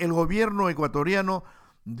 Pero el gobierno ecuatoriano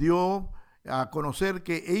dio a conocer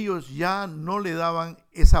que ellos ya no le daban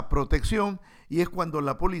esa protección, y es cuando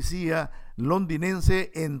la policía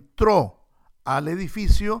londinense entró al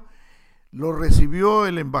edificio, lo recibió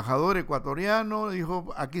el embajador ecuatoriano,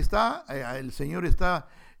 dijo, aquí está, el señor está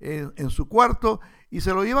en su cuarto, y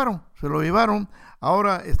se lo llevaron.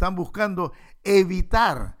 Ahora están buscando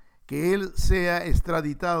evitar que él sea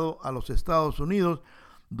extraditado a los Estados Unidos,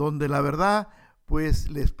 donde la verdad pues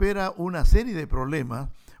le espera una serie de problemas,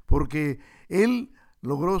 porque él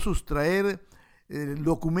logró sustraer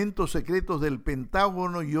documentos secretos del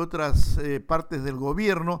Pentágono y otras partes del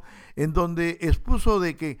gobierno, en donde expuso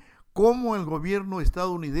de que cómo el gobierno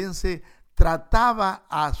estadounidense trataba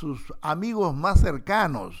a sus amigos más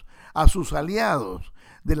cercanos, a sus aliados,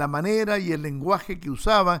 de la manera y el lenguaje que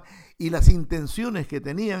usaban y las intenciones que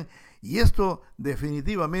tenían, y esto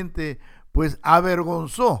definitivamente pues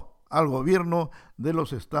avergonzó al gobierno de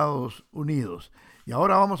los Estados Unidos. Y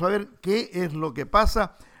ahora vamos a ver qué es lo que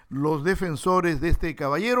pasa. Los defensores de este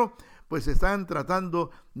caballero pues están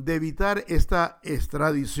tratando de evitar esta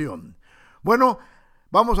extradición. Bueno,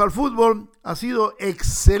 vamos al fútbol. Ha sido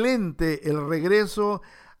excelente el regreso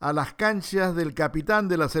a las canchas del capitán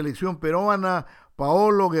de la selección peruana,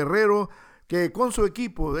 Paolo Guerrero, que con su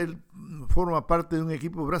equipo, él forma parte de un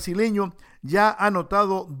equipo brasileño, ya ha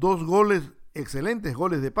anotado 2 goles, excelentes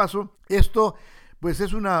goles de paso. Esto pues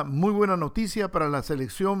es una muy buena noticia para la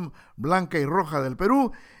selección blanca y roja del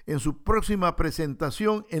Perú en su próxima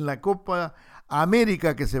presentación en la Copa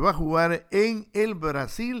América, que se va a jugar en el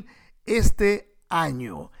Brasil este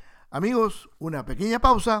año. Amigos, una pequeña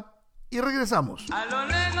pausa y regresamos. A lo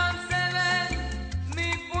lejos se ve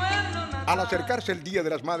mi pueblo natal. Al acercarse el Día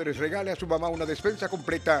de las Madres, regale a su mamá una despensa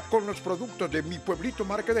completa con los productos de Mi Pueblito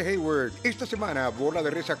Market de Hayward. Esta semana, bola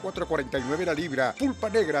de res a $4.49 la libra, pulpa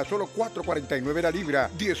negra solo $4.49 la libra,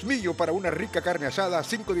 diezmillo para una rica carne asada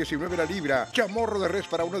 $5.19 la libra, chamorro de res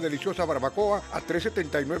para una deliciosa barbacoa a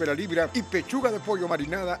 $3.79 la libra y pechuga de pollo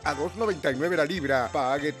marinada a $2.99 la libra.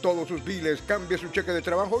 Pague todos sus biles, cambie su cheque de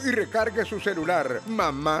trabajo y recargue su celular.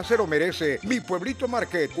 Mamá se lo merece. Mi Pueblito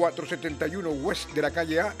Market, 471 West de la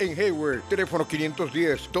calle A en Hayward. Teléfono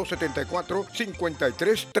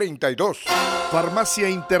 510-274-5332. Farmacia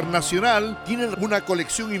Internacional tiene una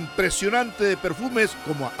colección impresionante de perfumes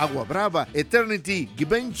como Agua Brava, Eternity,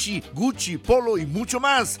 Givenchy, Gucci, Polo y mucho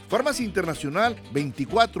más. Farmacia Internacional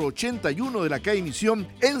 2481 de la calle Misión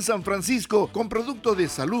en San Francisco, con productos de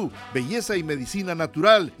salud, belleza y medicina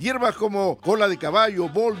natural, hierbas como cola de caballo,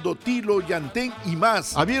 boldo, tilo, llantén y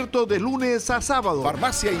más. Abierto de lunes a sábado.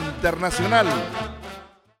 Farmacia Internacional.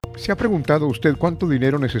 ¿Se ha preguntado usted cuánto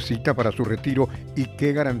dinero necesita para su retiro y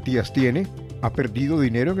qué garantías tiene? ¿Ha perdido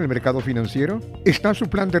dinero en el mercado financiero? ¿Está su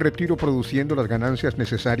plan de retiro produciendo las ganancias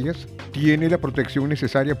necesarias? ¿Tiene la protección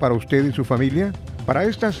necesaria para usted y su familia? Para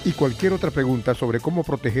estas y cualquier otra pregunta sobre cómo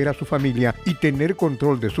proteger a su familia y tener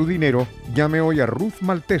control de su dinero, llame hoy a Ruth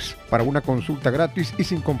Maltés para una consulta gratis y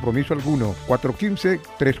sin compromiso alguno.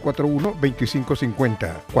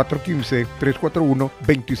 415-341-2550.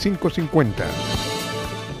 415-341-2550.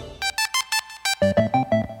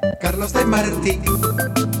 Carlos Demarty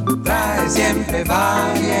trae siempre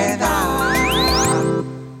variedad.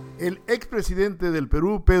 El expresidente del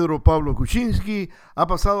Perú, Pedro Pablo Kuczynski, ha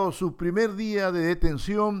pasado su primer día de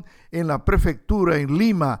detención en la prefectura en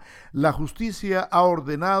Lima. La justicia ha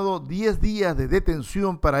ordenado 10 días de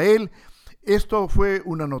detención para él. Esto fue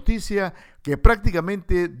una noticia que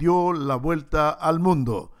prácticamente dio la vuelta al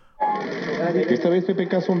mundo. Esta vez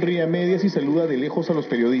PPK sonríe a medias y saluda de lejos a los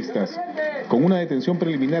periodistas. Con una detención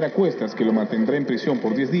preliminar a cuestas que lo mantendrá en prisión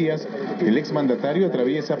por 10 días, el exmandatario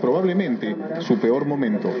atraviesa probablemente su peor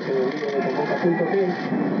momento.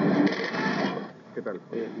 ¿Qué tal?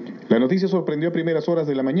 La noticia sorprendió a primeras horas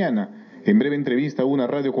de la mañana. En breve entrevista a una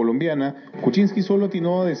radio colombiana, Kuczynski solo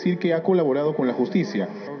atinó a decir que ha colaborado con la justicia.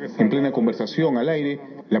 En plena conversación al aire,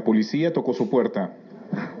 la policía tocó su puerta.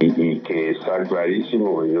 Y que está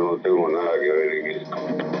clarísimo, yo no tengo nada que ver en esto.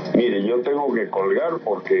 Mire, yo tengo que colgar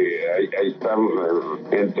porque ahí está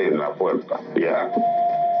gente en la puerta. Ya.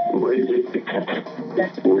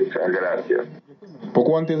 Muchas gracias.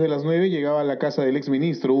 Poco antes de las 9 llegaba a la casa del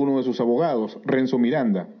exministro uno de sus abogados, Renzo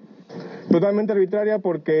Miranda. Totalmente arbitraria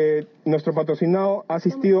porque nuestro patrocinado ha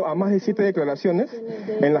asistido a más de 7 declaraciones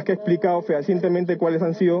en las que ha explicado fehacientemente cuáles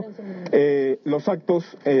han sido los actos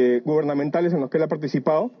gubernamentales en los que él ha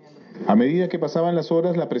participado. A medida que pasaban las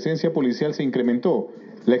horas, la presencia policial se incrementó,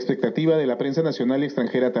 la expectativa de la prensa nacional y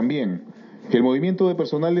extranjera también. El movimiento de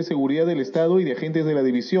personal de seguridad del Estado y de agentes de la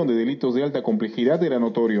División de Delitos de Alta Complejidad era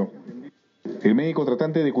notorio. El médico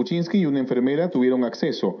tratante de Kuczynski y una enfermera tuvieron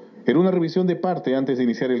acceso. Era una revisión de parte antes de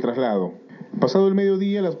iniciar el traslado. Pasado el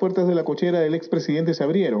mediodía, las puertas de la cochera del expresidente se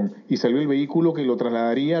abrieron y salió el vehículo que lo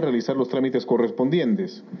trasladaría a realizar los trámites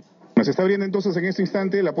correspondientes. Se está abriendo entonces en este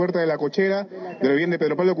instante la puerta de la cochera del bien de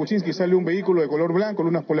Pedro Pablo Kuczynski. Sale un vehículo de color blanco,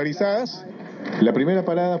 lunas polarizadas. La primera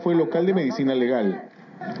parada fue el local de medicina legal.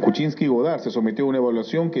 Kuczynski Godard se sometió a una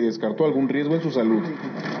evaluación que descartó algún riesgo en su salud.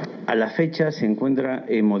 A la fecha se encuentra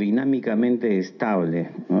hemodinámicamente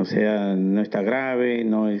estable, o sea, no está grave,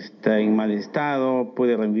 no está en mal estado,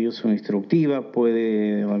 puede rendir su instructiva,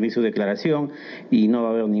 puede rendir su declaración y no va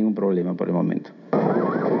a haber ningún problema por el momento.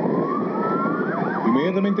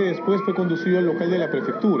 Inmediatamente después fue conducido al local de la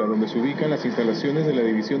prefectura, donde se ubican las instalaciones de la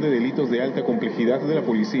División de Delitos de Alta Complejidad de la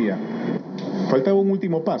Policía. Faltaba un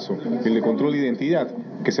último paso, el de control de identidad,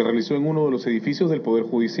 que se realizó en uno de los edificios del Poder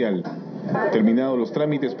Judicial. Terminados los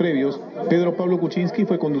trámites previos, Pedro Pablo Kuczynski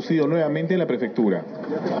fue conducido nuevamente a la prefectura.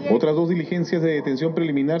 Otras 2 diligencias de detención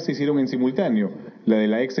preliminar se hicieron en simultáneo, la de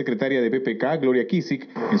la ex secretaria de PPK, Gloria Kisik,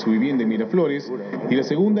 en su vivienda en Miraflores, y la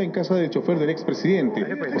segunda en casa del chofer del expresidente,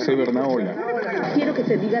 José Bernaola. Quiero que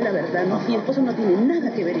te diga la verdad, mi esposo no tiene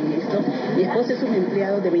nada que ver en esto. Mi esposo es un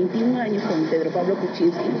empleado de 21 años con Pedro Pablo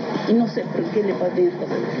Kuczynski y no sé por qué le pasan estas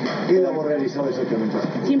cosas. ¿Qué labor realizado exactamente?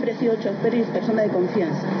 Siempre he sido chofer y persona de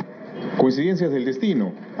confianza. Coincidencias del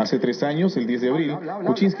destino. Hace 3 años, el 10 de abril,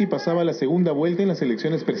 Kuczynski pasaba la segunda vuelta en las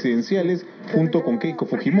elecciones presidenciales junto con Keiko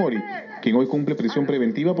Fujimori, quien hoy cumple prisión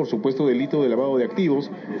preventiva por supuesto delito de lavado de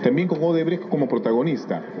activos, también con Odebrecht como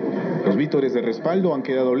protagonista. Los vítores de respaldo han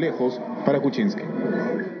quedado lejos para Kuczynski.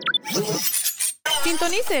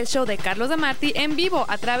 Sintonice el show de Carlos Demarty en vivo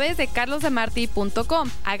a través de carlosdemarty.com.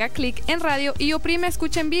 Haga clic en radio y oprime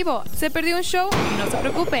escucha en vivo. ¿Se perdió un show? No se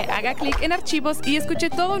preocupe, haga clic en archivos y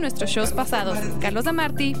escuche todos nuestros shows pasados.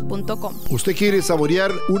 carlosdemarty.com. ¿Usted quiere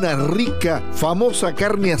saborear una rica, famosa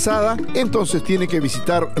carne asada? Entonces tiene que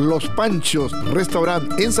visitar Los Panchos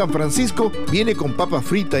Restaurant en San Francisco. Viene con papa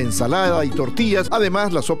frita, ensalada y tortillas.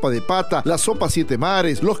 Además, la sopa de pata, la sopa 7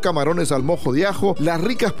 mares, los camarones al mojo de ajo, las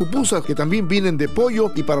ricas pupusas que también vienen de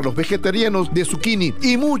pollo y para los vegetarianos de zucchini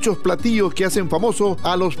y muchos platillos que hacen famoso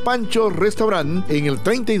a Los Panchos Restaurant en el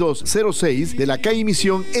 3206 de la calle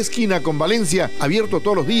Misión, esquina con Valencia, abierto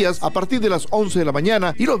todos los días a partir de las 11 de la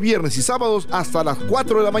mañana y los viernes y sábados hasta las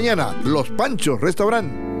 4 de la mañana. Los Panchos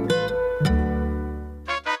Restaurant.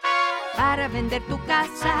 Para vender tu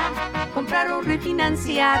casa, comprar o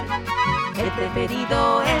refinanciar, el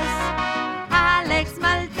preferido es Alex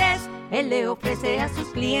Maltés. Él le ofrece a sus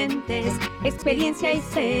clientes experiencia y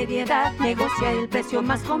seriedad. Negocia el precio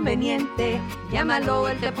más conveniente. Llámalo,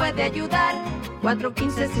 él te puede ayudar.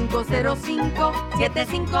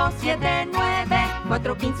 415-505-7579.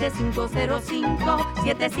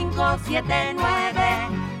 415-505-7579.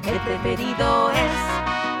 El preferido es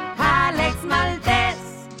Alex Maltés.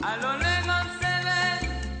 A lo lejos se ve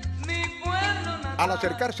mi pueblo natal. Al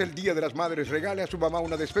acercarse el Día de las Madres, regale a su mamá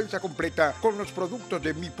una despensa completa con los productos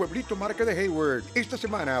de Mi Pueblito Market de Hayward. Esta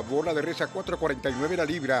semana, bola de res a $4.49 la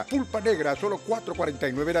libra, pulpa negra a solo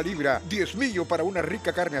 $4.49 la libra, diezmillo para una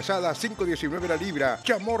rica carne asada a $5.19 la libra,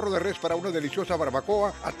 chamorro de res para una deliciosa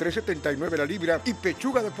barbacoa a $3.79 la libra y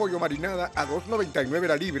pechuga de pollo marinada a $2.99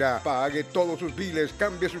 la libra. Pague todos sus biles,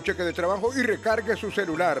 cambie su cheque de trabajo y recargue su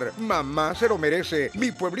celular. Mamá se lo merece.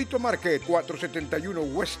 Mi Pueblito Market, 471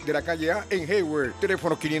 West de la calle A en Hayward.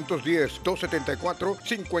 Teléfono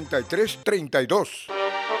 510-274-5332.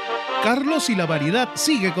 Carlos y la variedad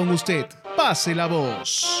sigue con usted. Pase la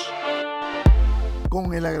voz.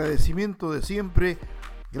 con el agradecimiento de siempre.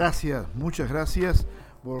 Gracias, muchas gracias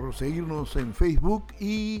por seguirnos en Facebook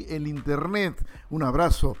y en Internet. Un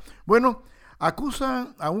abrazo. Bueno,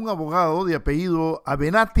 acusan a un abogado de apellido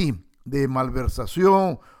Demarty de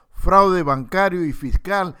malversación, fraude bancario y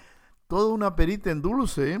fiscal. Toda una perita en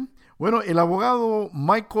dulce, ¿eh? Bueno, el abogado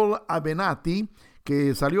Michael Demarty,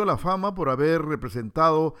 que salió a la fama por haber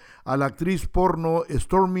representado a la actriz porno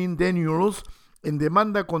Stormy Daniels en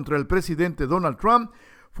demanda contra el presidente Donald Trump,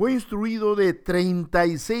 fue instruido de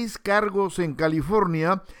 36 cargos en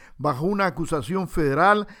California bajo una acusación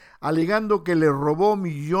federal alegando que le robó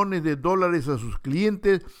millones de dólares a sus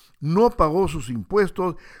clientes, no pagó sus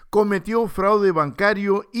impuestos, cometió fraude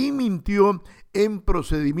bancario y mintió en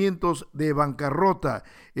procedimientos de bancarrota.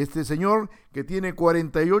 Este señor, que tiene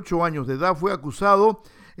 48 años de edad, fue acusado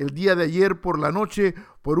el día de ayer por la noche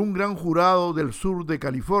por un gran jurado del sur de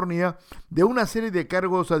California de una serie de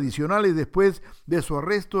cargos adicionales después de su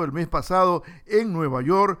arresto el mes pasado en Nueva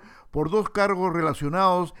York por 2 cargos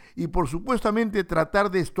relacionados y por supuestamente tratar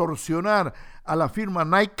de extorsionar a la firma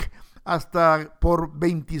Nike hasta por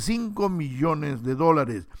 25 millones de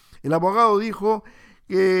dólares. El abogado dijo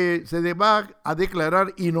que se va a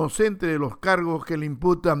declarar inocente de los cargos que le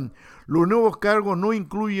imputan. Los nuevos cargos no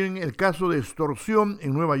incluyen el caso de extorsión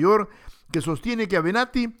en Nueva York, que sostiene que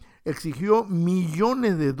Demarty exigió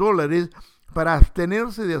millones de dólares para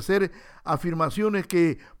abstenerse de hacer afirmaciones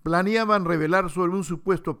que planeaban revelar sobre un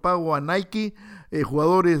supuesto pago a Nike,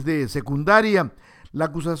 jugadores de secundaria. La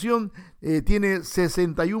acusación tiene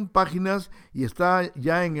 61 páginas y está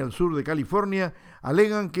ya en el sur de California.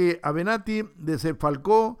 Alegan que Demarty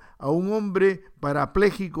desfalcó a un hombre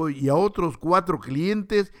parapléjico y a otros 4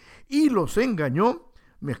 clientes y los engañó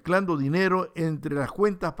mezclando dinero entre las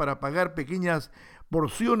cuentas para pagar pequeñas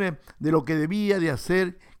porciones de lo que debía de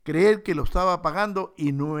hacer creer que lo estaba pagando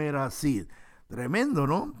y no era así. Tremendo,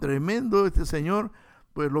 ¿no? Tremendo este señor.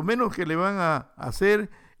 Pues lo menos que le van a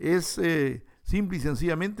hacer es simple y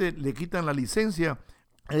sencillamente le quitan la licencia.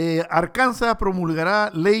 Arkansas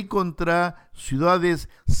promulgará ley contra ciudades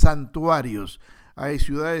santuarios. Hay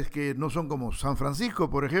ciudades que no son como San Francisco,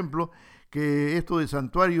 por ejemplo, que esto de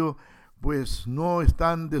santuario pues no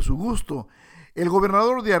están de su gusto. El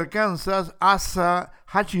gobernador de Arkansas, Asa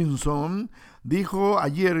Hutchinson, dijo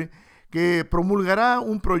ayer que promulgará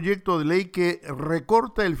un proyecto de ley que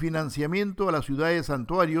recorta el financiamiento a las ciudades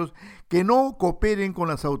santuarios que no cooperen con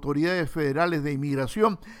las autoridades federales de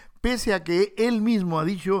inmigración, pese a que él mismo ha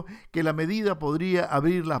dicho que la medida podría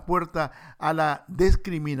abrir la puerta a la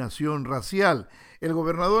discriminación racial. El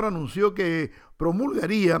gobernador anunció que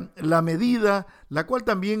promulgaría la medida, la cual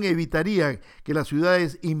también evitaría que las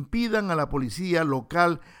ciudades impidan a la policía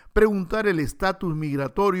local preguntar el estatus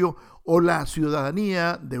migratorio o la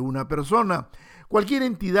ciudadanía de una persona. Cualquier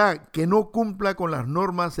entidad que no cumpla con las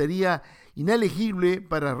normas sería inelegible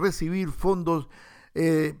para recibir fondos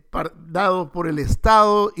dados por el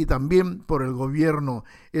Estado y también por el gobierno.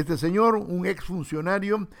 Este señor, un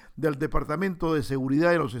exfuncionario del Departamento de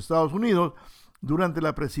Seguridad de los Estados Unidos, durante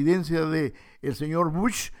la presidencia de el señor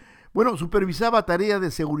Bush, supervisaba tareas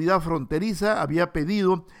de seguridad fronteriza, había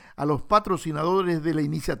pedido a los patrocinadores de la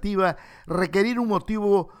iniciativa requerir un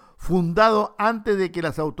motivo fundado antes de que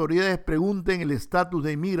las autoridades pregunten el estatus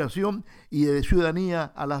de inmigración y de ciudadanía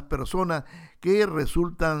a las personas que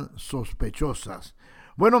resultan sospechosas.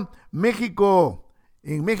 En México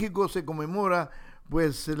se conmemora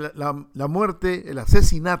pues la muerte, el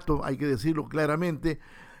asesinato, hay que decirlo claramente,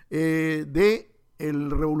 de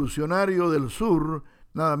el revolucionario del sur,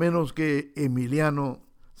 nada menos que Emiliano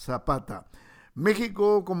Zapata.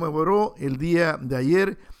 México conmemoró el día de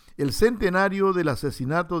ayer el centenario del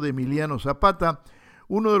asesinato de Emiliano Zapata,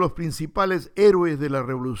 uno de los principales héroes de la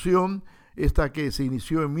revolución, esta que se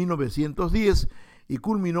inició en 1910 y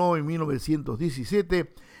culminó en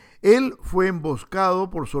 1917. Él fue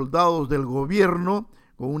emboscado por soldados del gobierno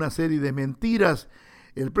con una serie de mentiras.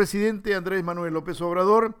 El presidente Andrés Manuel López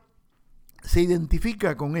Obrador se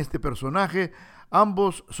identifica con este personaje.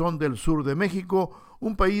 Ambos son del sur de México,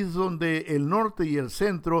 un país donde el norte y el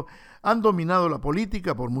centro han dominado la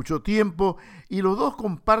política por mucho tiempo y los dos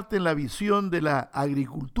comparten la visión de la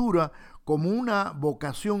agricultura como una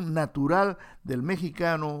vocación natural del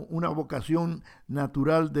mexicano, una vocación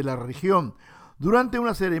natural de la región. Durante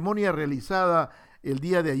una ceremonia realizada el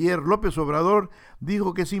día de ayer, López Obrador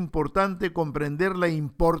dijo que es importante comprender la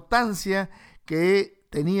importancia que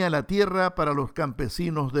tenía la tierra para los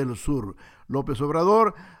campesinos del sur. López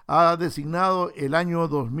Obrador ha designado el año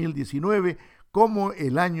 2019 como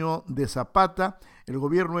el año de Zapata. El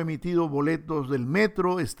gobierno ha emitido boletos del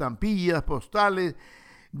metro, estampillas, postales,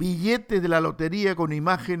 billetes de la lotería con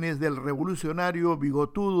imágenes del revolucionario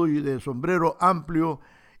bigotudo y de sombrero amplio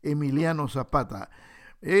Emiliano Zapata.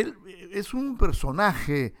 Él es un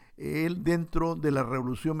personaje, él dentro de la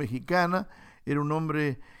Revolución Mexicana, era un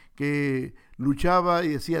hombre que luchaba y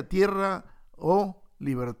decía tierra o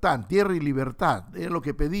libertad, tierra y libertad. Él lo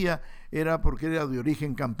que pedía era porque era de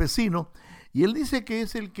origen campesino, y él dice que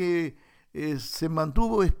es el que se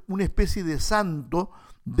mantuvo una especie de santo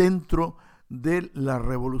dentro de la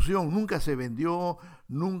revolución. Nunca se vendió,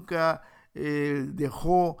 nunca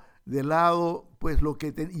dejó de lado pues lo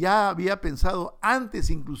que ya había pensado antes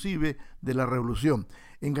inclusive de la revolución.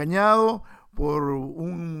 Engañado por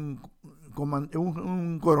un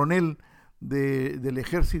coronel del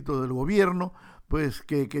ejército del gobierno, pues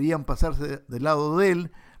que querían pasarse del lado de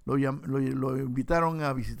él, lo invitaron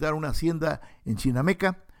a visitar una hacienda en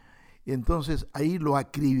Chinameca, y entonces ahí lo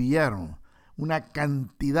acribillaron, una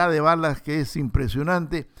cantidad de balas que es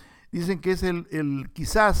impresionante. Dicen que es el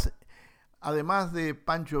quizás, además de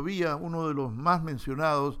Pancho Villa, uno de los más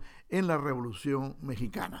mencionados en la Revolución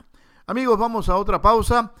Mexicana. Amigos, vamos a otra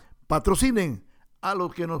pausa. Patrocinen a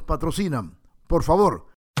los que nos patrocinan, por favor.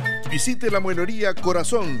 Visite la mueblería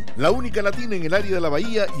Corazón, la única latina en el área de la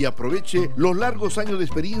Bahía, y aproveche los largos años de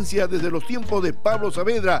experiencia desde los tiempos de Pablo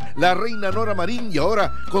Saavedra, la reina Nora Marín, y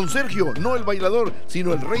ahora con Sergio, no el bailador,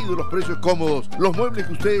 sino el rey de los precios cómodos. Los muebles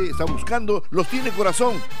que usted está buscando los tiene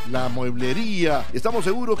Corazón, la mueblería. Estamos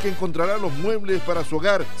seguros que encontrará los muebles para su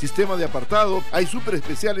hogar, sistema de apartado, hay súper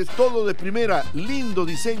especiales, todo de primera, lindos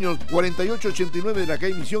diseños. 4889 de la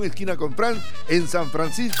calle Misión, esquina con Fran, en San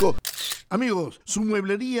Francisco. Amigos, su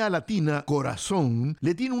mueblería latina Corazón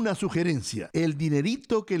le tiene una sugerencia. El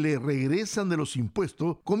dinerito que le regresan de los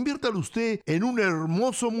impuestos, conviértalo usted en un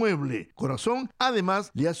hermoso mueble. Corazón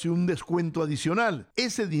además le hace un descuento adicional.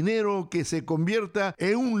 Ese dinero que se convierta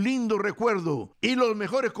en un lindo recuerdo. Y los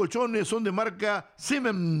mejores colchones son de marca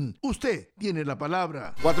Siemens. Usted tiene la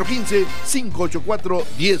palabra.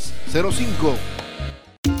 415-584-1005.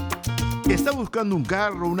 ¿Está buscando un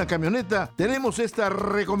carro, una camioneta? Tenemos esta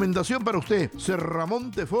recomendación para usted.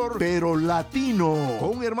 Serramonte Ford, pero latino.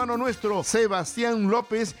 Con un hermano nuestro, Sebastián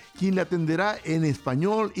López, quien le atenderá en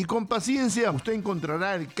español y con paciencia. Usted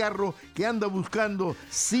encontrará el carro que anda buscando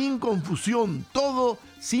sin confusión, todo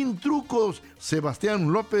sin trucos.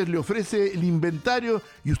 Sebastián López le ofrece el inventario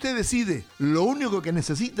y usted decide. Lo único que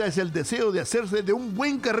necesita es el deseo de hacerse de un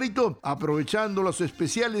buen carrito, aprovechando los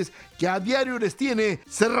especiales que a diario les tiene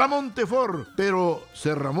Serramonte Ford, pero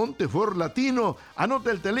Serramonte Ford latino.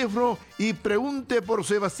 Anota el teléfono y pregunte por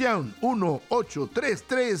Sebastián.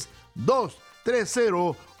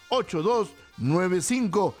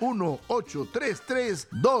 1-833-230-8295.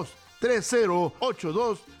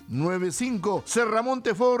 1-833-230-8295.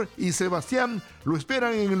 Serramonte Ford y Sebastián lo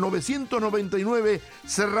esperan en el 999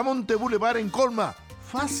 Serramonte Boulevard en Colma.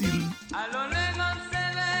 Fácil. A lo lejos se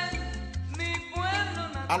ve mi pueblo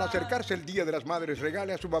natal. Al acercarse el Día de las Madres,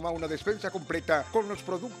 regale a su mamá una despensa completa con los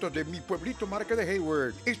productos de Mi Pueblito Market de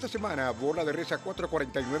Hayward. Esta semana, bola de res a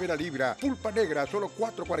 $4.49 la libra, pulpa negra solo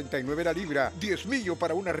 $4.49 la libra, diezmillo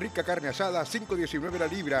para una rica carne asada $5.19 la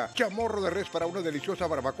libra, chamorro de res para una deliciosa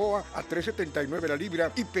barbacoa a $3.79 la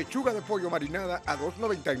libra y pechuga de pollo marinada a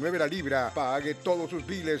 $2.99 la libra. Pague todos sus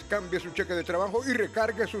biles, cambie su cheque de trabajo y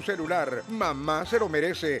recargue su celular. Mamá se lo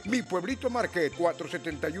merece. Mi Pueblito Market,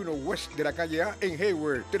 471 West de la calle A en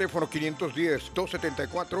Hayward. Teléfono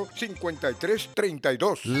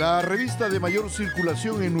 510-274-5332. La revista de mayor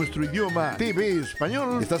circulación en nuestro idioma, TV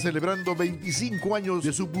Español, está celebrando 25 años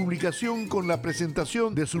de su publicación con la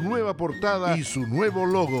presentación de su nueva portada y su nuevo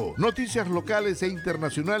logo. Noticias locales e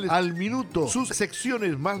internacionales al minuto, sus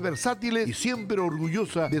secciones más versátiles y siempre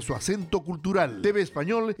orgullosa de su acento cultural. TV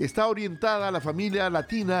Español está orientada a la familia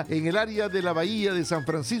latina en el área de la Bahía de San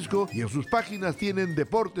Francisco y en sus páginas tienen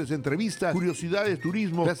deportes, entrevistas, curiosidades,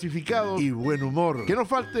 turismo, clasificados y buen humor. Que no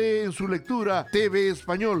falte en su lectura TV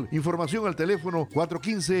Español. Información al teléfono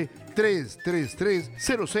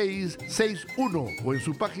 415-333-0661 o en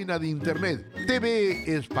su página de internet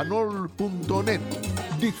tvespanol.net.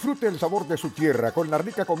 Disfrute el sabor de su tierra con la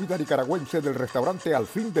rica comida nicaragüense del restaurante Al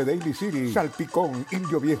Fin de Daly City. Salpicón,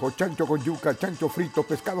 indio viejo, chancho con yuca, chancho frito,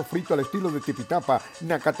 pescado frito al estilo de Tipitapa,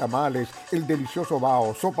 nacatamales, el delicioso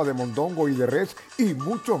bao, sopa de mondongo y de res y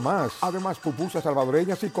mucho más. Además, pupusas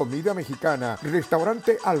salvadoreñas y comida mexicana.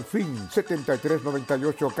 Restaurante Al Fin,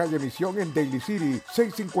 7398 calle Misión en Daly City,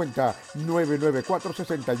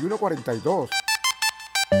 650-994-6142.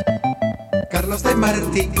 Carlos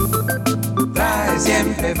Demarty trae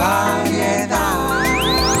siempre variedad.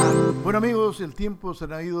 Bueno amigos, el tiempo se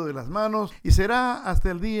nos ha ido de las manos y será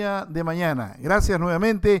hasta el día de mañana. Gracias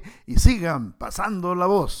nuevamente y sigan pasando la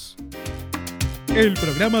voz. El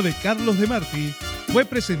programa de Carlos Demarty fue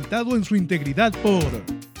presentado en su integridad por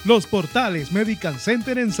Los Portales Medical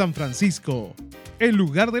Center en San Francisco, el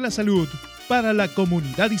lugar de la salud para la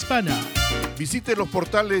comunidad hispana. Visite Los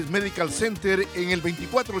Portales Medical Center en el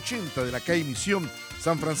 2480 de la calle Misión,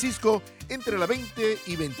 San Francisco, entre la 20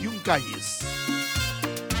 y 21 calles.